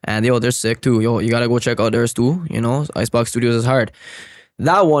 And yo, they're sick too. Yo, you gotta go check out theirs too. You know, Icebox Studios is hard.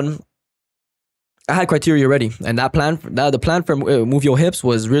 That one, I had criteria ready, and the plan for Move Your Hips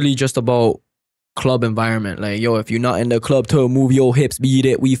was really just about club environment. Like, yo, if you're not in the club to move your hips, beat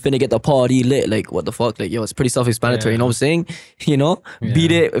it, we finna get the party lit. Like, what the fuck? Like, yo, it's pretty self-explanatory. You know what I'm saying? You know,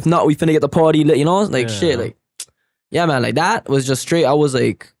 beat it. If not, we finna get the party lit. You know, like shit. Like, yeah, man. Like that was just straight. I was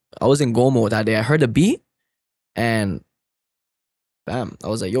in go mode that day. I heard the beat, and bam, I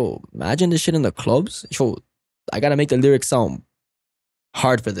was like, yo, imagine this shit in the clubs. Yo, I gotta make the lyrics sound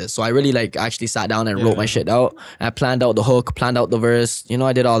hard for this. So I really like actually sat down and wrote my shit out. I planned out the hook, planned out the verse. You know,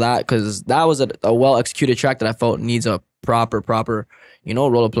 I did all that because that was a well executed track that I felt needs a proper, you know,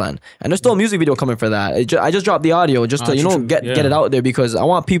 roller plan. And there's still a music video coming for that. I just dropped the audio just to, you know, get it out there, because I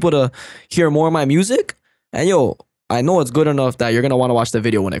want people to hear more of my music. And yo, I know it's good enough that you're gonna want to watch the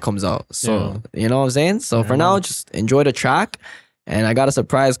video when it comes out. So you know what I'm saying? So for now, just enjoy the track. And I got a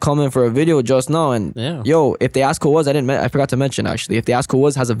surprise coming for a video just now. And yo, if they ask who it was, I forgot to mention actually. If they ask who it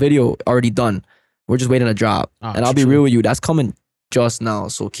was, has a video already done. We're just waiting to drop. And I'll be real with you, that's coming just now.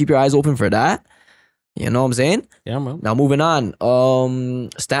 So keep your eyes open for that. You know what I'm saying? Yeah, man. Now moving on.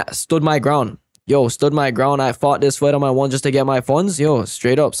 Stood my ground. Yo, stood my ground. I fought this fight on my own just to get my funds. Yo,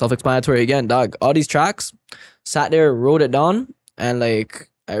 straight up, self-explanatory again, dog. All these tracks, sat there, wrote it down, and like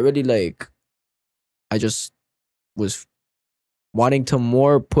I really like. I just was wanting to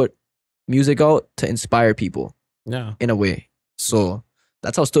more put music out to inspire people. Yeah. In a way. So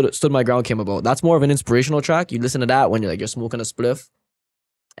that's how stood my ground came about. That's more of an inspirational track. You listen to that when you're smoking a spliff,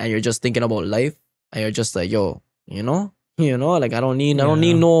 and you're just thinking about life, and you're just like, yo, you know, like I don't need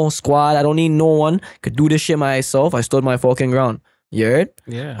no squad. I don't need no one. Could do this shit myself. I stood my fucking ground. You heard?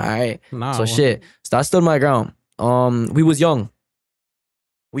 Yeah. All right. Nah, so shit. So I stood my ground. We was young.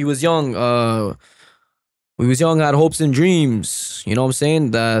 We was young, had hopes and dreams. You know what I'm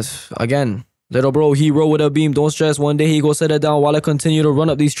saying? That again, little bro, he rode with a beam. Don't stress. One day he go set it down while I continue to run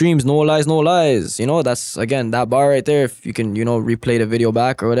up these streams. No lies, no lies. You know, that's again that bar right there. If you can, replay the video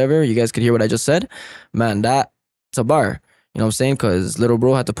back or whatever, you guys could hear what I just said. Man, that's a bar. You know what I'm saying? Because little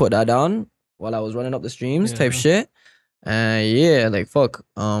bro had to put that down while I was running up the streams type shit. And yeah, like fuck.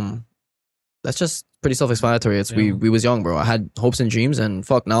 That's just pretty self-explanatory. It's we was young, bro. I had hopes and dreams, and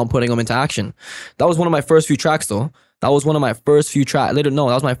fuck, now I'm putting them into action. That was one of my first few tracks, though. That was one of my first few tracks. That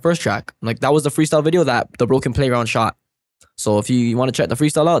was my first track. Like that was the freestyle video that the Broken Playground shot. So if you want to check the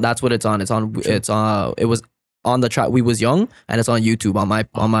freestyle out, that's what it's on. It was on the track We Was Young, and it's on YouTube on my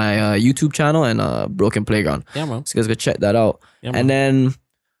YouTube channel and Broken Playground. Yeah, man. So you guys go check that out. Yeah, and then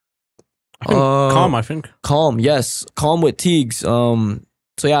Calm, I think. Calm, yes, Calm with Teagues.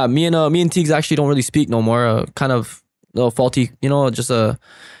 So yeah, me and Teagues actually don't really speak no more. Kind of a little faulty, just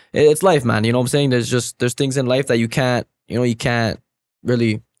it's life, man. You know what I'm saying? There's things in life that you can't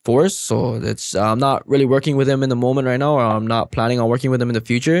really force. So it's I'm not really working with him in the moment right now, or I'm not planning on working with him in the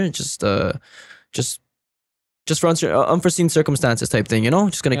future. Just for unforeseen circumstances type thing,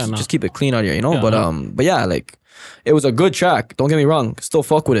 Just gonna just keep it clean out here, But yeah, like it was a good track. Don't get me wrong. Still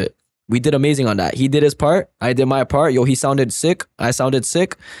fuck with it. We did amazing on that. He did his part. I did my part. Yo, he sounded sick. I sounded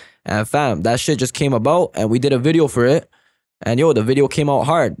sick. And fam, that shit just came about, and we did a video for it. And yo, the video came out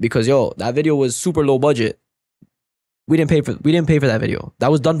hard because yo, that video was super low budget. We didn't pay for that video.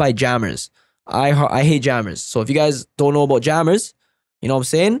 That was done by jammers. I hate jammers. So if you guys don't know about jammers, you know what I'm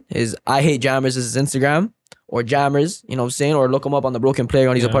saying? Is I hate jammers is his Instagram, or jammers, you know what I'm saying? Or look him up on the Broken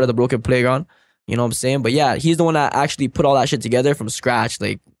Playground. He's a part of the Broken Playground. You know what I'm saying? But yeah, he's the one that actually put all that shit together from scratch,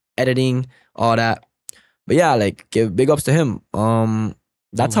 like editing, all that. But yeah, like give big ups to him.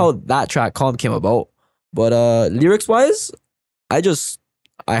 That's how that track Calm came about. But lyrics wise, I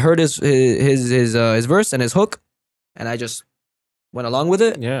heard his verse and his hook, and I just went along with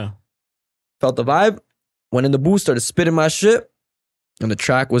it. Yeah. Felt the vibe, went in the booth, started spitting my shit, and the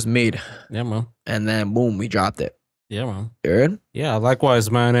track was made. Yeah, man. And then boom, we dropped it. Yeah, man. You heard? Yeah, likewise,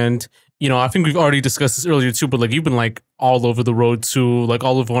 man. And I think we've already discussed this earlier too, but like you've been like all over the road too, like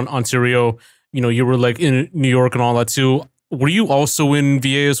all over Ontario. You were like in New York and all that too. Were you also in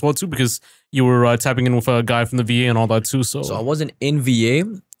VA as well too? Because you were tapping in with a guy from the VA and all that too. So I wasn't in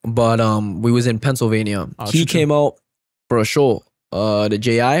VA, but we was in Pennsylvania. He came out for a show. The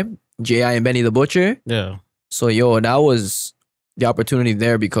J.I. and Benny the Butcher. Yeah. So yo, that was the opportunity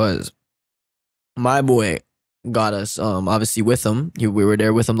there because my boy got us obviously with him. We were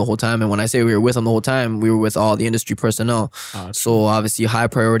there with him the whole time, and when I say we were with him the whole time, we were with all the industry personnel. So obviously high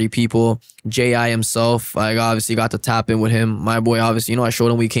priority people. J.I. himself, I obviously got to tap in with him. My boy, obviously, I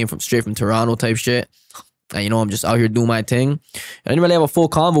showed him we came straight from Toronto type shit. And I'm just out here doing my thing. I didn't really have a full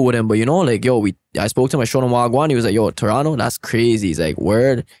convo with him, but like yo, I spoke to him, I showed him Wagwan. He was like, yo, Toronto, that's crazy. He's like,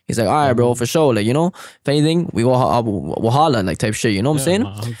 word. He's like, all right, bro, for sure. Like, if anything, we'll holla and like type shit. You know what I'm saying?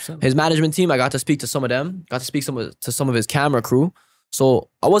 100%. His management team, I got to speak to some of them. Got to speak to some of his camera crew. So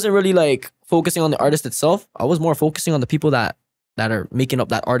I wasn't really like focusing on the artist itself. I was more focusing on the people that are making up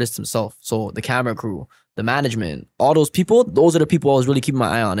that artist himself. So the camera crew, the management, all those people, those are the people I was really keeping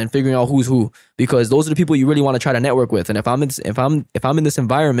my eye on and figuring out who's who, because those are the people you really want to try to network with. And if I'm in this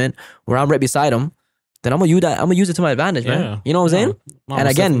environment where I'm right beside them, then I'm gonna use it to my advantage, man. You know what I'm saying? And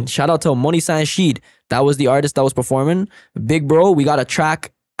again, definitely. Shout out to Money Sign Sheed. That was the artist that was performing. Big bro, we got a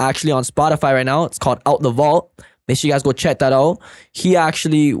track actually on Spotify right now. It's called Out the Vault. Make sure you guys go check that out. He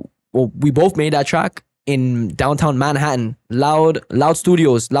actually, we both made that track in downtown Manhattan. Loud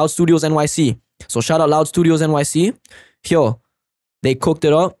Studios NYC. So shout out Loud Studios NYC. Yo, they cooked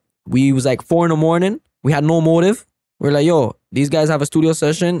it up. We was like 4 a.m. We had no motive. We're like, yo, these guys have a studio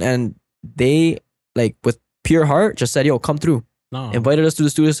session, and they like with pure heart just said, yo, come through. No. invited us to the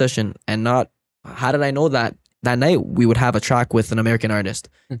studio session, and not. How did I know that that night we would have a track with an American artist,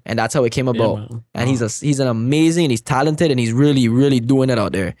 and that's how it came about. Man. And he's an amazing, he's talented, and he's really doing it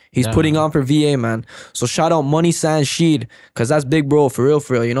out there. He's putting on for VA, man. So shout out Money San Sheed, cause that's big bro for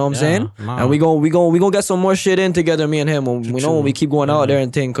real. You know what I'm saying? And we gonna get some more shit in together, me and him. When we keep going out there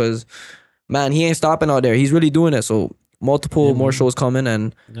and thing, cause man, he ain't stopping out there. He's really doing it. So multiple more shows coming,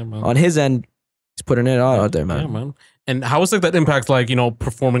 and on his end, he's putting it out there, man. Yeah, man. And how was like that impact, like, you know,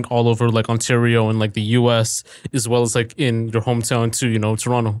 performing all over like Ontario and like the US, as well as like in your hometown too, you know,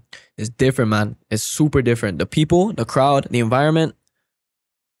 Toronto? It's different, man. It's super different. The people, the crowd, the environment,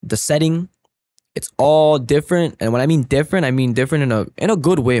 the setting, it's all different. And when I mean different in a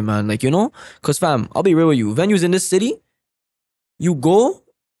good way, man. Like, you know, cause fam, I'll be real with you. Venues in this city, you go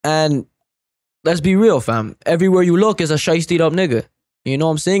and let's be real, fam. Everywhere you look is a shiesty up nigga. You know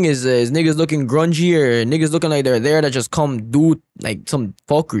what I'm saying? Is niggas looking grungy, or niggas looking like they're there to just come do like some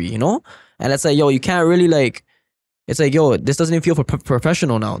fuckery, you know? And it's like, yo, you can't really like, it's like, yo, this doesn't even feel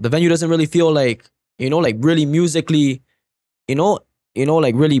professional now. The venue doesn't really feel like, you know, like really musically, you know,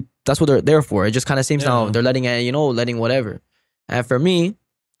 like really, that's what they're there for. It just kind of seems now they're letting whatever. And for me,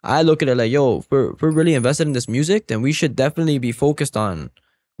 I look at it like, yo, if we're really invested in this music, then we should definitely be focusing on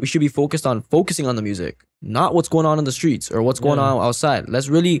the music, not what's going on in the streets or what's going on outside. Let's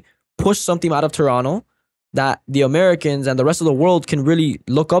really push something out of Toronto that the Americans and the rest of the world can really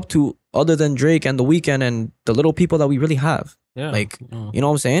look up to, other than Drake and The Weeknd and the little people that we really have. Like, you know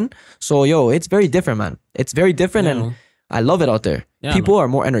what I'm saying? So, yo, it's very different, man. It's very different, and I love it out there. People are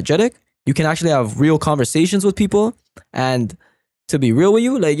more energetic. You can actually have real conversations with people, and to be real with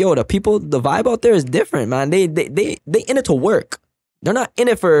you, like, yo, the vibe out there is different, man. They in it to work. They're not in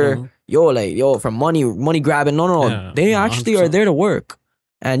it for for money grabbing. No. They actually 100%. Are there to work.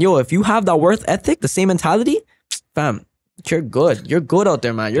 And yo, if you have that worth ethic, the same mentality, fam, you're good. You're good out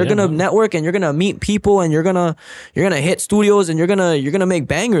there, man. You're gonna network, and you're gonna meet people, and you're gonna hit studios, and you're gonna make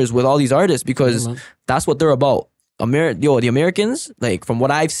bangers with all these artists, because that's what they're about. The Americans, like from what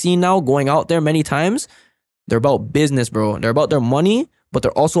I've seen now, going out there many times, they're about business, bro. They're about their money, but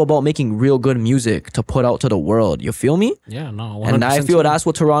they're also about making real good music to put out to the world. You feel me? Yeah, no. 100% and I feel that's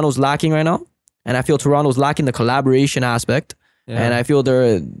what Toronto's lacking right now. And I feel Toronto's lacking the collaboration aspect. And I feel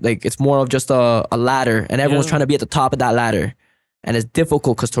they're like, it's more of just a ladder, and everyone's trying to be at the top of that ladder. And it's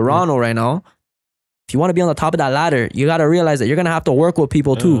difficult because Toronto right now, if you want to be on the top of that ladder, you got to realize that you're going to have to work with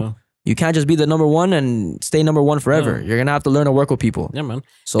people too. You can't just be the number one and stay number one forever. You're going to have to learn to work with people. Yeah, man.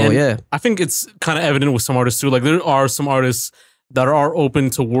 So, I think it's kind of evident with some artists too. Like, there are some artists that are open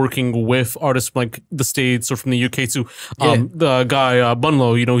to working with artists from like the States or from the UK too. The guy,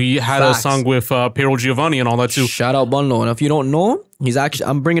 Bunlo, you know, he had a song with Piero Giovanni and all that too. Shout out Bunlo. And if you don't know,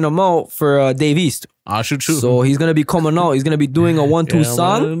 I'm bringing him out for Dave East. Shoot. So he's going to be coming out. He's going to be doing a 1-2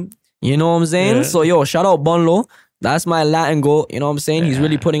 song. Man. You know what I'm saying? So, yo, shout out Bunlo. That's my Latin goal. You know what I'm saying? He's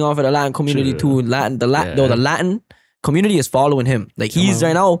really putting on for the Latin community too. The Latin community is following him. Like, he's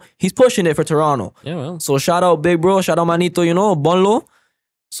right now, he's pushing it for Toronto. So shout out big bro, shout out manito, you know, Bunlo.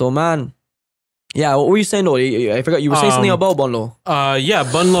 So man, what were you saying though? I forgot, you were saying something about Bunlo.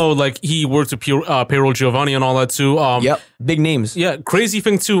 Bunlo, like, he worked with Piero Giovanni and all that too. Big names. Crazy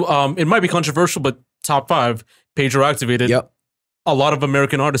thing too, it might be controversial, but top 5, Pager activated. A lot of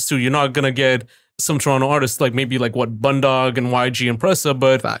American artists too. You're not gonna get some Toronto artists, like maybe like what Bundog and YG and Pressa,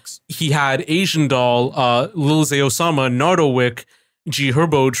 but he had Asian Doll, Lil Zay Osama, Nardowick, G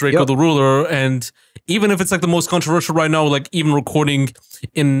Herbo, Draco the Ruler, and even if it's like the most controversial right now, like even recording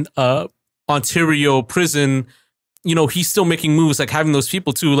in Ontario prison, you know, he's still making moves, like having those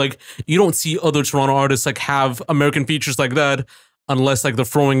people too. Like, you don't see other Toronto artists like have American features like that unless like they're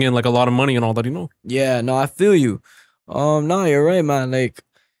throwing in like a lot of money and all that, you know? Yeah, no, I feel you. No, you're right, man. Like,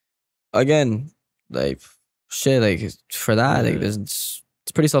 again, like, shit, like, for that, like, it's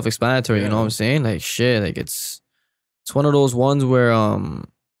pretty self-explanatory, you know what I'm saying? Like, shit, like, it's one of those ones where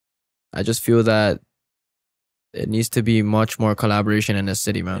I just feel that it needs to be much more collaboration in this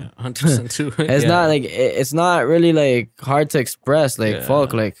city, man. 100% too. It's not like, it's not really like hard to express. Like,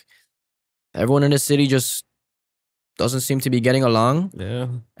 fuck, like, everyone in the city just doesn't seem to be getting along.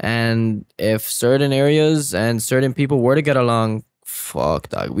 And if certain areas and certain people were to get along, fuck,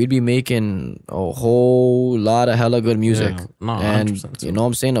 dog, we'd be making a whole lot of hella good music. And you know what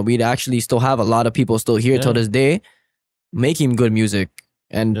I'm saying? That we'd actually still have a lot of people still here till this day making good music,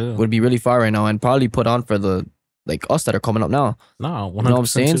 and would be really far right now, and probably put on for the, like, us that are coming up now. No, 100%. You know what I'm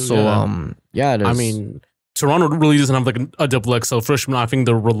saying? Too, so I mean, Toronto really doesn't have like a double XL freshman. I think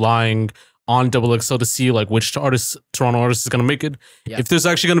they're relying on Double XL to see like which Toronto artist is gonna make it. Yeah. If there's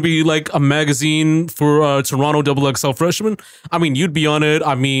actually gonna be like a magazine for Toronto Double XL freshmen, I mean, you'd be on it.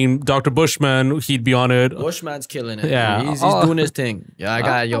 I mean, Dr. Bushman, he'd be on it. Bushman's killing it. Yeah. He's doing his thing. Yeah, I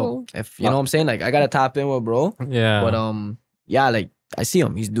got if you know what I'm saying, like I gotta tap in with bro. Yeah. But yeah, like I see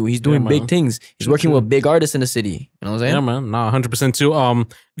him. He's doing big things. He's working with big artists in the city. You know what I'm saying? Yeah, man. Nah, 100% too.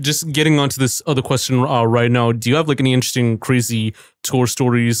 Just getting onto this other question right now. Do you have like any interesting, crazy tour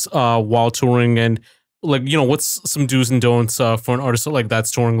stories while touring? And like, you know, what's some do's and don'ts for an artist like that's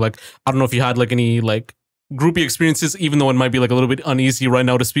touring? Like, I don't know if you had like any like groupie experiences, even though it might be like a little bit uneasy right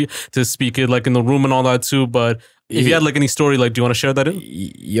now to speak it like in the room and all that too. But if you had like any story, like, do you want to share that?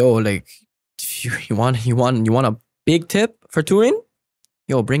 Yo, like, you want a big tip for touring?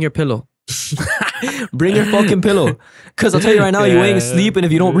 Yo, bring your pillow. Bring your fucking pillow. Cause I'll tell you right now, you ain't sleeping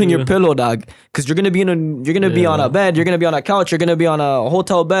if you don't bring your pillow, dog. Cause you're gonna be be on a bed, you're gonna be on a couch, you're gonna be on a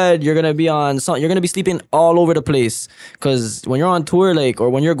hotel bed, you're gonna be sleeping all over the place. Cause when you're on tour, like, or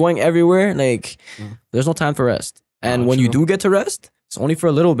when you're going everywhere, like, there's no time for rest. And when you do get to rest, it's only for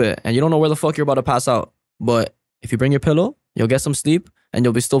a little bit, and you don't know where the fuck you're about to pass out. But if you bring your pillow, you'll get some sleep, and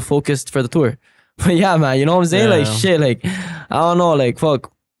you'll be still focused for the tour. But yeah, man, you know what I'm saying? Like, shit, like, I don't know, like,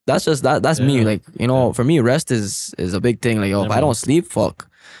 fuck. That's just, that's me. Like, you know, for me, rest is a big thing. Like, yo, if I don't sleep, fuck.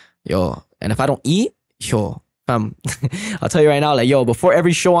 Yo, and if I don't eat, yo, fam, I'll tell you right now, like, yo, before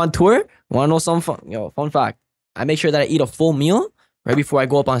every show on tour, wanna know some fun fact? I make sure that I eat a full meal right before I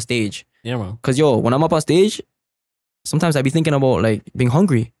go up on stage. Yeah, man. Cause, yo, when I'm up on stage, sometimes I be thinking about, like, being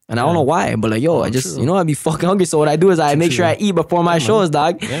hungry. And I don't know why, but like, yo, I just, you know, I be fucking hungry. So what I do is I make sure I eat before my shows,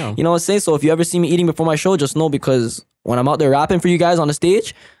 dog. Yeah. You know what I'm saying? So if you ever see me eating before my show, just know, because when I'm out there rapping for you guys on the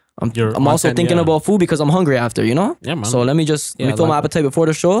stage, I'm also thinking about food because I'm hungry after, you know? Yeah, man. So let me fill my appetite before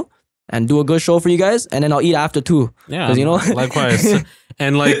the show and do a good show for you guys, and then I'll eat after too. Yeah, because you know, likewise.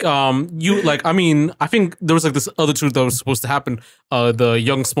 And like, you like, I mean, I think there was like this other tour that was supposed to happen, the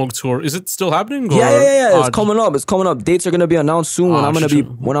Young Smoke tour. Is it still happening? Or, yeah. It's coming up. It's coming up. Dates are gonna be announced soon when I'm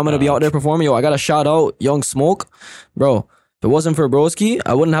gonna be out there performing. Yo, I gotta shout out Young Smoke, bro. If it wasn't for Broski,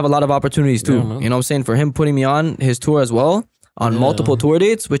 I wouldn't have a lot of opportunities too. You know what I'm saying? For him putting me on his tour as well, on multiple tour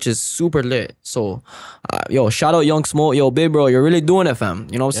dates, which is super lit. So, yo, shout out Young Smoke. Yo, big bro, you're really doing it, fam.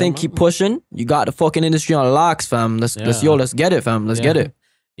 You know what I'm saying? Man. Keep pushing. You got the fucking industry on locks, fam. Let's get it, fam. Let's get it.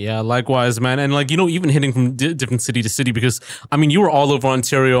 Yeah, likewise, man. And like, you know, even hitting from different city to city, because I mean, you were all over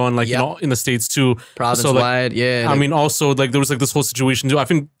Ontario and like, you know, in the States too. Province so, like, wide, yeah. I mean, also like there was like this whole situation too. I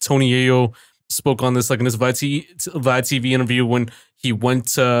think Tony Yayo spoke on this like in his Vibe TV interview when he went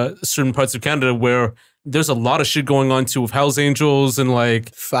to certain parts of Canada where there's a lot of shit going on too with Hell's Angels and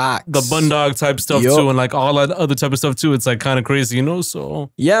like facts, the Bundog type stuff too, and like all that other type of stuff too. It's like kind of crazy, you know?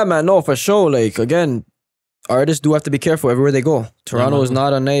 So yeah, man, no, for sure. Like, again, artists do have to be careful everywhere they go. Toronto is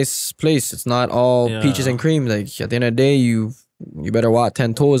not a nice place. It's not all peaches and cream. Like, at the end of the day, you better walk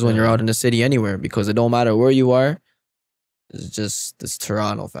 10 toes when you're out in the city anywhere, because it don't matter where you are. It's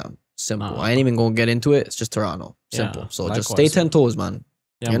Toronto, fam. Simple. I ain't even gonna get into it. It's just Toronto. Simple. So likewise, just stay 10 toes, man.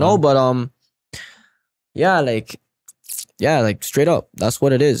 You know, but like straight up, that's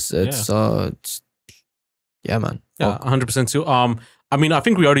what it is. It's yeah, man. Yeah, 100% too. I mean, I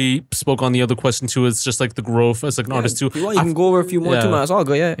think we already spoke on the other question too. It's just like the growth as like an artist too. If you want, you can go over a few more too, man. It's all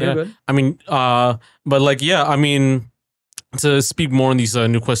good. Yeah, you're good. I mean, but like, yeah, I mean, to speak more on these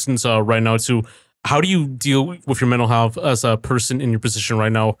new questions right now too, how do you deal with your mental health as a person in your position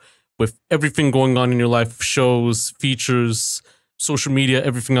right now with everything going on in your life, shows, features, social media,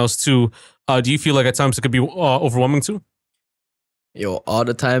 everything else too? Do you feel like at times it could be overwhelming too? Yo, all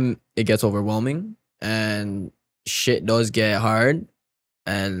the time it gets overwhelming and shit does get hard,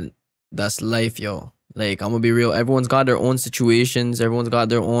 and that's life, yo. Like, I'm gonna be real. Everyone's got their own situations. Everyone's got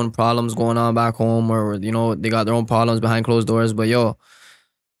their own problems going on back home, or, you know, they got their own problems behind closed doors. But yo,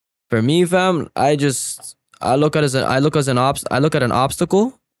 for me, fam, I look at an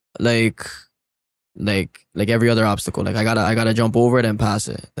obstacle like every other obstacle. Like, I gotta jump over it and pass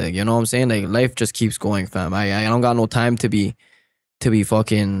it. Like, you know what I'm saying? Like, life just keeps going, fam. I don't got no time to be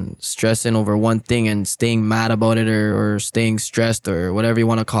fucking stressing over one thing and staying mad about it, or staying stressed, or whatever you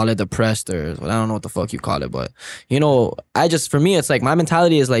want to call it, depressed, or I don't know what the fuck you call it. But, you know, for me, it's like my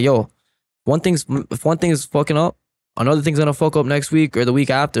mentality is like, yo, if one thing is fucking up, another thing's gonna fuck up next week or the week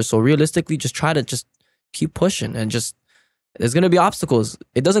after. So realistically, just try to just keep pushing, and just, there's gonna be obstacles.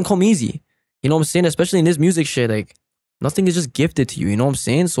 It doesn't come easy. You know what I'm saying? Especially in this music shit, like, nothing is just gifted to you. You know what I'm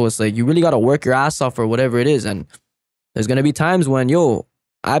saying? So it's like, you really gotta work your ass off for whatever it is. And there's gonna be times when, yo,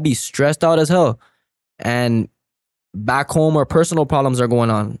 I be stressed out as hell, and back home or personal problems are going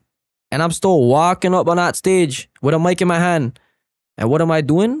on, and I'm still walking up on that stage with a mic in my hand. And what am I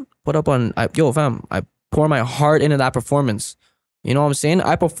doing? put up on, yo, fam, I pour my heart into that performance. You know what I'm saying?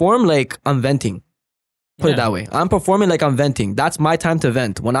 I perform like I'm venting. Put it that way. I'm performing like I'm venting. That's my time to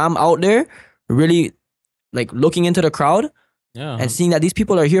vent. When I'm out there, really like looking into the crowd and seeing that these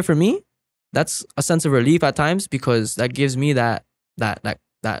people are here for me, that's a sense of relief at times, because that gives me that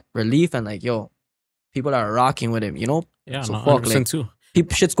relief and like, yo, people are rocking with him, you know? Yeah, so no, fuck, 100% like, too.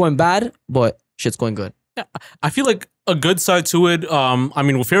 Shit's going bad, but shit's going good. Yeah, I feel like a good side to it. I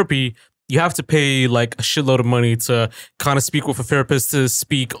mean, with therapy, you have to pay like a shitload of money to kind of speak with a therapist, to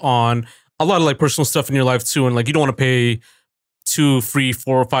speak on a lot of like personal stuff in your life too, and like you don't want to pay 2, 3,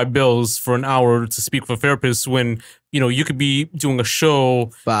 4, or 5 bills for an hour to speak with a therapist when, you know, you could be doing a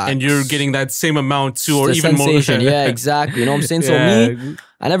show and you're getting that same amount too, or even sensation. more. Yeah, exactly. You know what I'm saying? So me,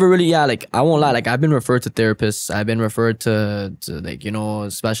 I never really, like, I won't lie. Like, I've been referred to therapists. I've been referred to like, you know,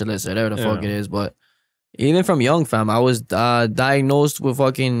 specialists, whatever the fuck it is. But even from young, fam, I was diagnosed with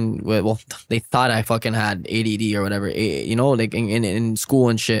fucking, well, they thought I fucking had ADD or whatever, you know, like in school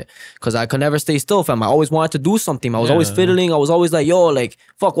and shit. Because I could never stay still, fam. I always wanted to do something. I was always fiddling. I was always like, yo, like,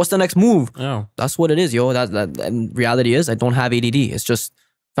 fuck, what's the next move? Yeah. That's what it is, yo. And reality is, I don't have ADD. It's just,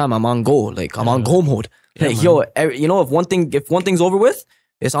 fam, I'm on go. Like, I'm on go mode. Like, yo, you know, if one thing's over with,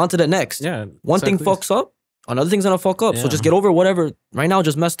 it's on to the next. Yeah. One thing fucks up, another thing's gonna fuck up. So just get over whatever right now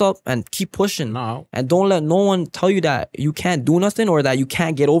just messed up and keep pushing. No. And don't let no one tell you that you can't do nothing, or that you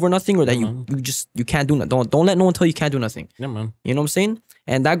can't get over nothing, or that you can't do nothing. Don't let no one tell you can't do nothing. Yeah, man. You know what I'm saying?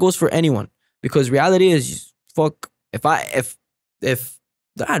 And that goes for anyone. Because reality is, fuck, if I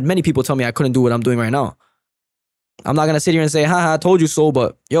had many people tell me I couldn't do what I'm doing right now, I'm not gonna sit here and say, haha, I told you so,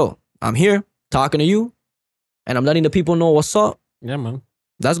 but yo, I'm here talking to you and I'm letting the people know what's up. Yeah, man.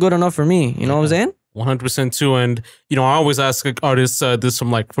 That's good enough for me. You know what I'm saying? 100% too. And, you know, I always ask artists this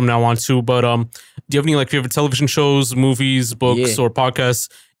from now on too, but do you have any like favorite television shows, movies, books, or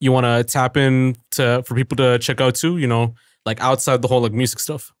podcasts you want to tap in to for people to check out too, you know, like outside the whole like music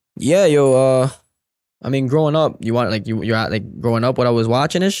stuff? Yeah, yo, I mean, growing up, you want like you're at like growing up what I was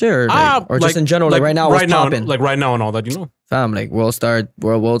watching and shit, or, like, or just in general, like right now, right now, popping? like right now and all that, you know? Fam, like World Star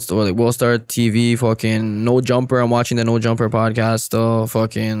TV, fucking No Jumper. I'm watching the No Jumper podcast though.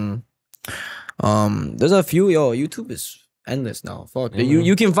 Fucking there's a few, yo, YouTube is endless now. Fuck.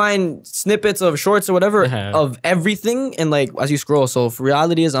 You can find snippets of shorts or whatever of everything, and like as you scroll. So for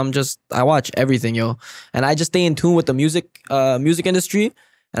reality is I watch everything, yo. And I just stay in tune with the music industry.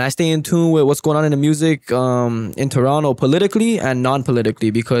 And I stay in tune with what's going on in the music in Toronto politically and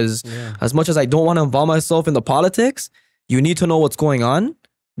non-politically, because as much as I don't want to involve myself in the politics, you need to know what's going on,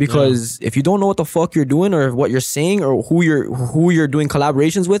 because if you don't know what the fuck you're doing or what you're saying or who you're doing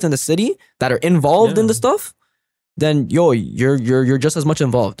collaborations with in the city that are involved in the stuff, then yo, you're just as much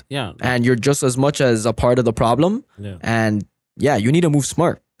involved. Yeah. And you're just as much as a part of the problem. Yeah. And yeah, you need to move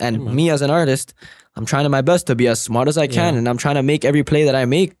smart. And me as an artist, I'm trying my best to be as smart as I can, and I'm trying to make every play that I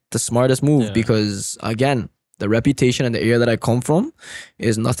make the smartest move, because again, the reputation and the area that I come from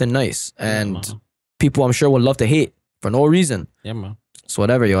is nothing nice, and people I'm sure would love to hate for no reason. Yeah, man. So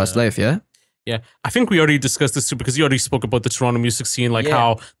whatever, yo, that's life, yeah? Yeah, I think we already discussed this too, because you already spoke about the Toronto music scene, like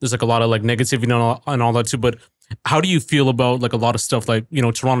how there's like a lot of like negativity and all that too, but how do you feel about like a lot of stuff like, you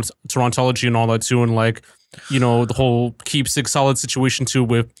know, Torontology and all that too, and like, you know, the whole Keep Six Solid situation too,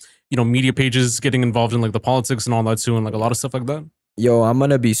 with, you know, media pages getting involved in like the politics and all that too, and like a lot of stuff like that? Yo, I'm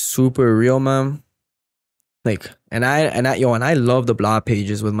gonna be super real, man. Like, and I love the blog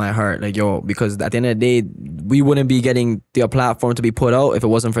pages with my heart, like, yo, because at the end of the day, we wouldn't be getting the platform to be put out if it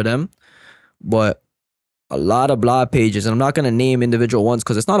wasn't for them. But a lot of blog pages, and I'm not gonna name individual ones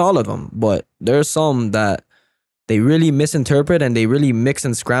because it's not all of them, but there's some that they really misinterpret and they really mix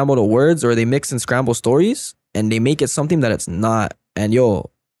and scramble the words, or they mix and scramble stories, and they make it something that it's not. And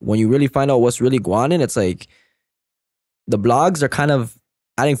yo, when you really find out what's really going on, it's like the blogs are kind of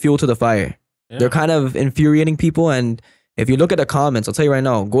adding fuel to the fire. Yeah. They're kind of infuriating people. And if you look at the comments, I'll tell you right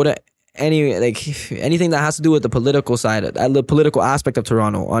now, go to anything that has to do with the political side, the political aspect of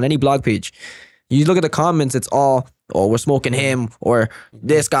Toronto, on any blog page. You look at the comments, it's all, oh, we're smoking him, or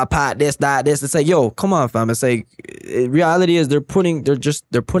this got pat, this, that, this. It's like, yo, come on, fam. It's like, reality is they're putting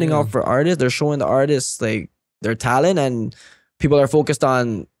out for artists. They're showing the artists like their talent, and people are focused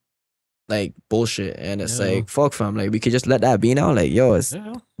on like bullshit. And it's like, fuck, fam. Like, we could just let that be now. Like, yo, it's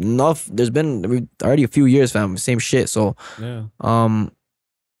enough. There's been already a few years, fam. Same shit. So,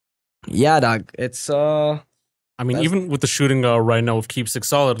 yeah, dog. It's I mean, even with the shooting right now with Keep Six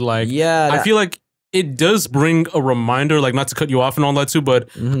Solid, like, I feel like it does bring a reminder, like, not to cut you off and all that too, but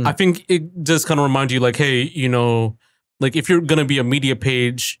I think it does kind of remind you, like, hey, you know, like, if you're gonna be a media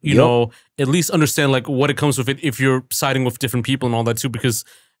page, you know, at least understand like what it comes with it if you're siding with different people and all that too, because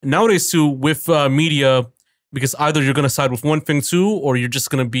nowadays too with media, because either you're gonna side with one thing too, or you're just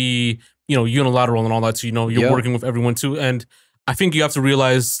gonna be, you know, unilateral and all that too. You know, you're working with everyone too, and I think you have to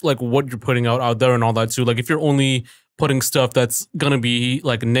realize like what you're putting out there and all that too. Like if you're only putting stuff that's gonna be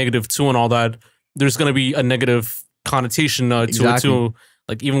like negative too and all that, there's gonna be a negative connotation to it too.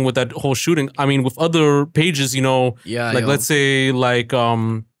 Like even with that whole shooting, I mean, with other pages, you know, like let's say like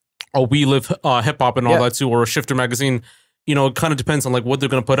We Live Hip Hop and all that too, or Shifter Magazine. You know, it kind of depends on like what they're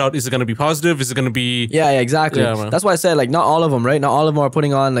gonna put out. Is it gonna be positive? Is it gonna be? Yeah, exactly. That's why I said like not all of them, right? Not all of them are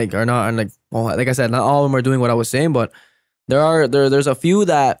putting on like or not, and like like I said, not all of them are doing what I was saying, but there's a few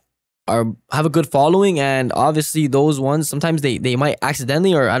that have a good following, and obviously those ones sometimes they might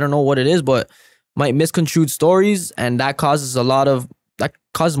accidentally, or I don't know what it is, but might misconstrue stories, and that causes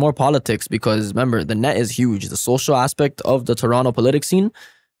more politics, because remember, the net is huge. The social aspect of the Toronto politics scene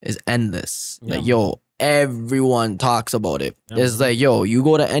is endless. Like everyone talks about it. It's like, yo, you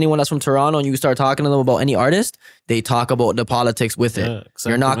go to anyone that's from Toronto and you start talking to them about any artist, they talk about the politics with it.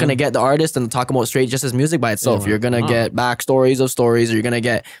 Exactly, you're not going to get the artist and talk about straight just as music by itself. You're going to get backstories of stories, or you're going to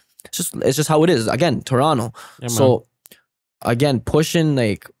get, it's just how it is. Again, Toronto. So again, pushing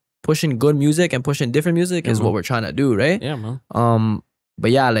good music and pushing different music is what we're trying to do, right? Yeah, man. But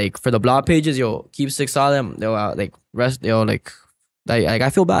yeah, like for the blog pages, yo, keep 6 solid. Like rest, yo, like I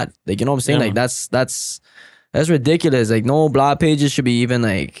feel bad. Like, you know what I'm saying? Like that's ridiculous. Like no blog pages should be even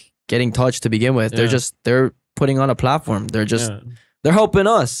like getting touched to begin with. They're putting on a platform. They're helping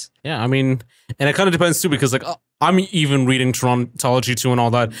us. Yeah, I mean, and it kind of depends too, because like I'm even reading Torontology too and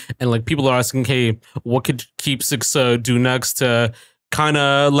all that, and like people are asking, hey, what could Keep 6 do next to kind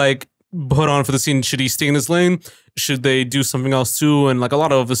of like put on for the scene? Should he stay in his lane? Should they do something else too? And like a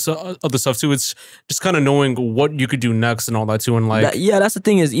lot of the other stuff too. It's just kind of knowing what you could do next and all that too. And like, that's the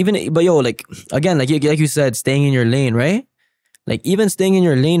thing is, even, but yo, like again, like you said, staying in your lane, right? Like even staying in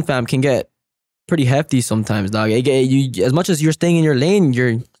your lane, fam, can get pretty hefty sometimes, dog. You, as much as you're staying in your lane,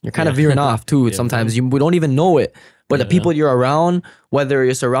 you're kind of veering off too. Sometimes we don't even know it. But the people you're around, whether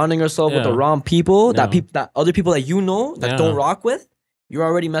you're surrounding yourself with the wrong people, that other people that you know that don't rock with, you're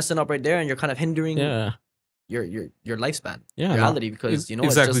already messing up right there, and you're kind of hindering your lifespan, reality, because you know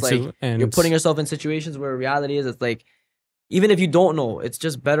exactly, it's just like you're putting yourself in situations where reality is, it's like, even if you don't know, it's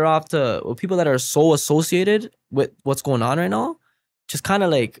just better off to people that are so associated with what's going on right now, just kind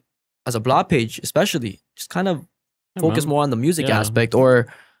of like as a blog page, especially, just kind of focus more on the music aspect, or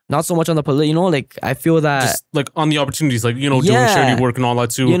not so much on the you know, like I feel that just like on the opportunities, like, you know, doing charity work and all that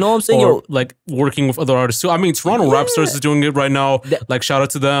too. You know what I'm saying? Or like working with other artists too. I mean, Toronto Rap Stars is doing it right now. Like shout out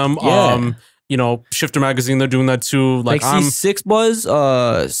to them. You know, Shifter Magazine, they're doing that too. Like C6 Buzz,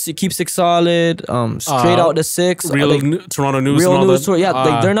 Keep 6 Solid, Straight Out the 6, Toronto News, Real and all News. that.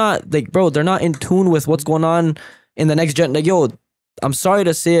 Like they're not like, bro, they're not in tune with what's going on in the next gen. Like, yo, I'm sorry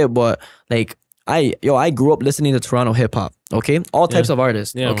to say it, but like I grew up listening to Toronto hip hop. Okay, all types of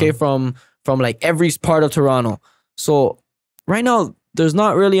artists. Okay, from like every part of Toronto. So right now, there's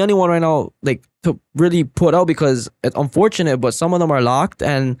not really anyone right now like to really put out, because it's unfortunate, but some of them are locked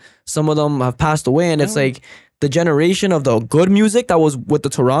and some of them have passed away, and it's like the generation of the good music that was with the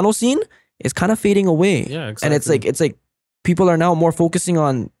Toronto scene is kind of fading away. Yeah, exactly. And it's like people are now more focusing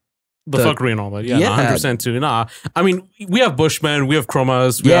on the fuckery and all that. Yeah, 100% too. Nah, I mean, we have Bushman, we have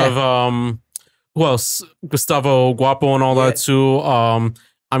Chromas, we have who else? Gustavo Guapo and all that too.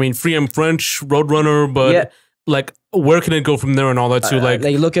 I mean, Free M French, Roadrunner, but like, where can it go from there and all that too? Like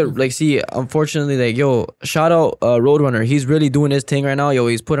look at, like, see, unfortunately, like, yo, shout out Roadrunner. He's really doing his thing right now. Yo,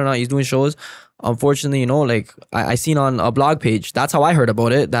 he's putting out, he's doing shows. Unfortunately, you know, like I seen on a blog page, that's how I heard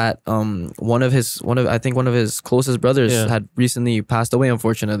about it, that one of his closest brothers had recently passed away,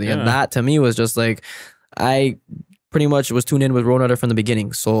 unfortunately. And that to me was just like, I pretty much was tuned in with Roadrunner from the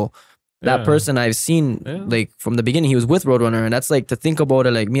beginning. So that person I've seen like from the beginning, he was with Roadrunner, and that's like, to think about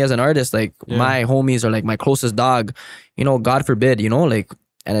it, like me as an artist, like my homies are like my closest dog, you know, God forbid, you know, like,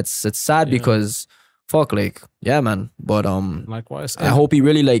 and it's sad because fuck, like, man, but likewise, I hope he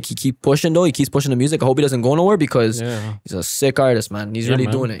really, like, he keeps pushing the music. I hope he doesn't go nowhere, because he's a sick artist, man. He's really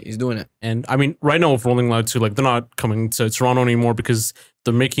doing it. He's doing it. And I mean, right now with Rolling Loud too, like, they're not coming to Toronto anymore because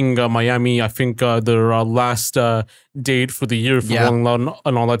they're making Miami, I think, their last date for the year for Rolling Loud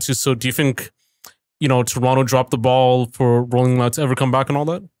and all that too. So do you think, you know, Toronto dropped the ball for Rolling Loud to ever come back and all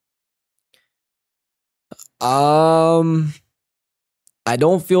that? I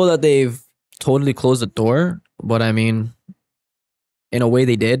don't feel that they've totally closed the door, but I mean, in a way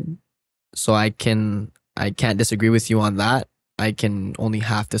they did. So I can't disagree with you on that. I can only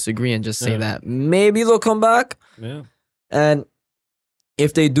half disagree and just say that maybe they'll come back. And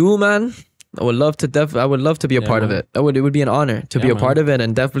if they do, man, I would love to be a part of it. It would be an honor to be a part of it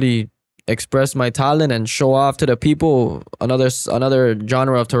and definitely express my talent and show off to the people another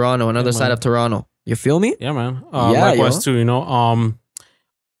genre of Toronto, another side of Toronto. You feel me? Yeah, man. Likewise too, you know.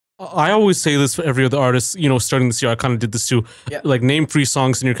 I always say this for every other artist, you know, starting this year. I kind of did this too. Yeah. Like, name 3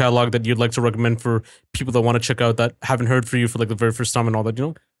 songs in your catalog that you'd like to recommend for people that want to check out that haven't heard for you for like the very first time and all that, you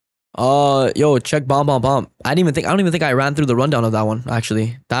know? Yo, check Bomb Bomb Bomb. I don't even think I ran through the rundown of that one,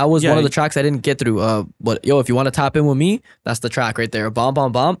 actually. That was one of the tracks I didn't get through. But yo, if you want to tap in with me, that's the track right there. Bomb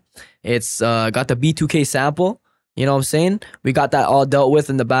Bomb Bomb. It's got the B2K sample. You know what I'm saying? We got that all dealt with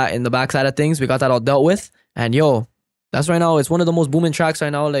in the back side of things. We got that all dealt with. And yo, that's right now. It's one of the most booming tracks right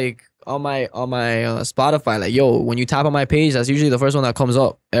now, like on my Spotify. Like, yo, when you tap on my page, that's usually the first one that comes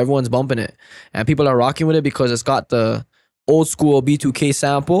up. Everyone's bumping it. And people are rocking with it because it's got the old school B2K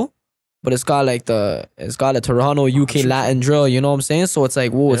sample. But it's got a Toronto UK Latin drill, you know what I'm saying? So it's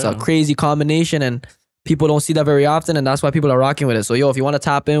like, whoa, it's a crazy combination and people don't see that very often, and that's why people are rocking with it. So yo, if you want to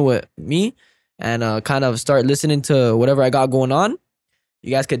tap in with me and kind of start listening to whatever I got going on, you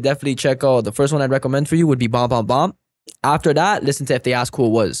guys could definitely check out. The first one I'd recommend for you would be Bomb Bomb Bomb. After that, listen to If They Ask Who It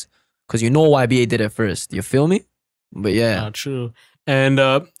Was, because you know YBA did it first. You feel me? But yeah. True. And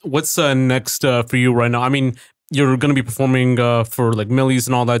what's next for you right now? I mean, you're going to be performing for like Millie's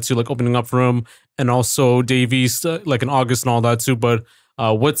and all that too, like opening up for him, and also Dave East like in August and all that too. But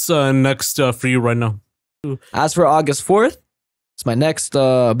what's next for you right now? As for August 4th, it's my next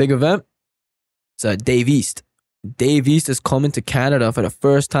big event. It's Dave East. Dave East is coming to Canada for the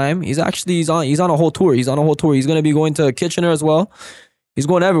first time. He's on a whole tour. He's going to be going to Kitchener as well. He's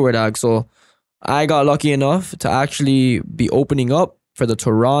going everywhere, dog. So I got lucky enough to actually be opening up for the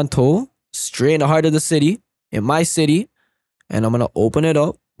Toronto, straight in the heart of the city, in my city, and I'm gonna open it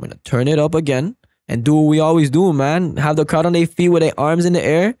up. I'm gonna turn it up again and do what we always do, man. Have the crowd on their feet with their arms in the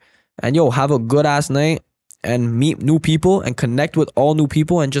air, and yo, have a good ass night and meet new people and connect with all new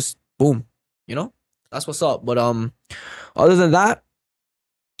people and just boom, you know, that's what's up. But other than that,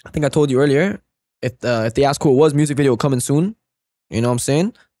 I think I told you earlier, if They Ask Who It Was music video coming soon, you know what I'm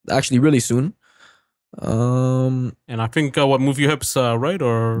saying? Actually, really soon. And I think what Move Your Hips, right?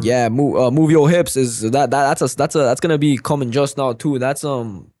 Or yeah, Move Your Hips is that's gonna be coming just now too. That's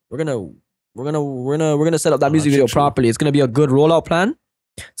we're gonna set up that music video properly. It's gonna be a good rollout plan.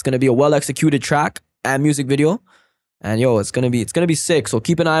 It's gonna be a well executed track and music video, and yo, it's gonna be sick. So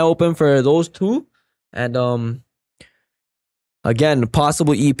keep an eye open for those two, and again,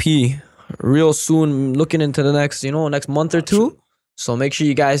 possible EP real soon. Looking into the next month or two. So make sure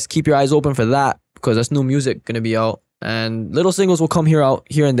you guys keep your eyes open for that, because there's new music gonna be out, and little singles will come here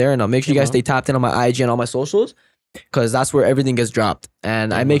and there, and I'll make sure you guys stay tapped in on my IG and all my socials, because that's where everything gets dropped.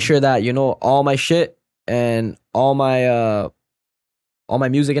 And I make sure that all my shit and all my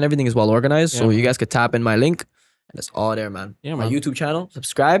music and everything is well organized, so you guys could tap in my link and it's all there, man. My YouTube channel,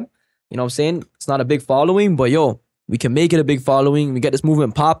 subscribe. You know what I'm saying? It's not a big following, but yo, we can make it a big following. We get this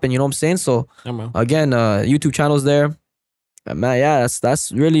movement popping, you know what I'm saying? So again, YouTube channel's there. Man, yeah,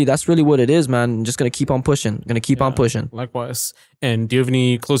 that's really what it is, man. I'm just gonna keep on pushing. On pushing. Likewise. And do you have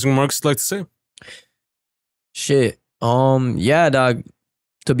any closing remarks you'd like to say? Shit. Yeah, dog.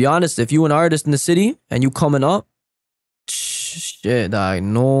 To be honest, if you an artist in the city and you coming up, shit, dog.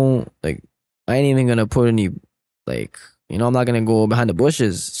 No, like, I ain't even gonna put any, like, I'm not gonna go behind the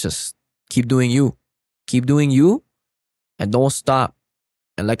bushes. Just keep doing you, and don't stop.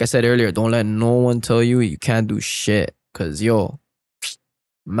 And like I said earlier, don't let no one tell you can't do shit. Cause yo,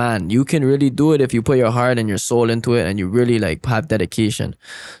 man, you can really do it if you put your heart and your soul into it and you really like have dedication.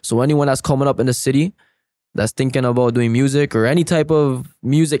 So anyone that's coming up in the city that's thinking about doing music or any type of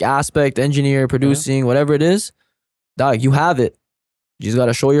music aspect, engineer, producing, whatever it is, dog, you have it. You just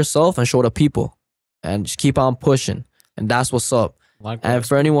gotta show yourself and show the people and just keep on pushing. And that's what's up. And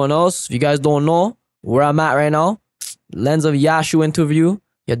for anyone else, if you guys don't know where I'm at right now, Lens of Yashu interview.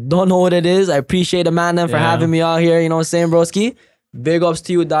 You don't know what it is. I appreciate the man for having me out here. You know what I'm saying, broski? Big ups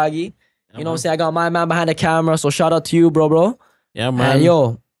to you, doggy. You know what I'm saying? I got my man behind the camera, so shout out to you, bro. Yeah, man. And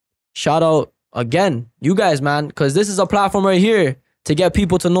yo, shout out again, you guys, man, because this is a platform right here to get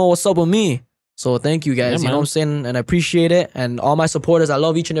people to know what's up with me. So thank you guys. You know what I'm saying? And I appreciate it. And all my supporters, I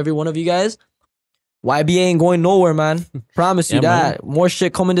love each and every one of you guys. YBA ain't going nowhere, man. Promise you that. Man. More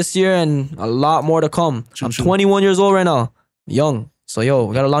shit coming this year and a lot more to come. I'm 21 years old right now. Young. So, yo,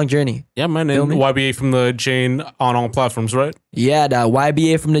 we got a long journey. Yeah, man. And YBA from the Jane on all platforms, right? Yeah, that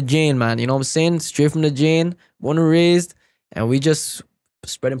YBA from the Jane, man. You know what I'm saying? Straight from the Jane, born and raised. And we just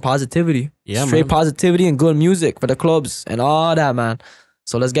spreading positivity. Yeah, straight positivity and good music for the clubs and all that, man.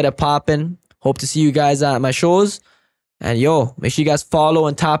 So let's get it popping. Hope to see you guys at my shows. And yo, make sure you guys follow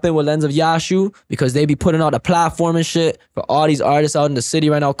and tap in with Lens of Yashu because they be putting out a platform and shit for all these artists out in the city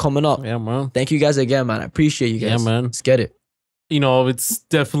right now coming up. Yeah, man. Thank you guys again, man. I appreciate you guys. Yeah, man. Let's get it. You know, it's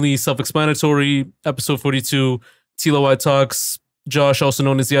definitely self-explanatory. Episode 42, TLOY Talks. Josh, also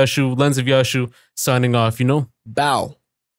known as Yashu, Lens of Yashu, signing off, you know? Bow.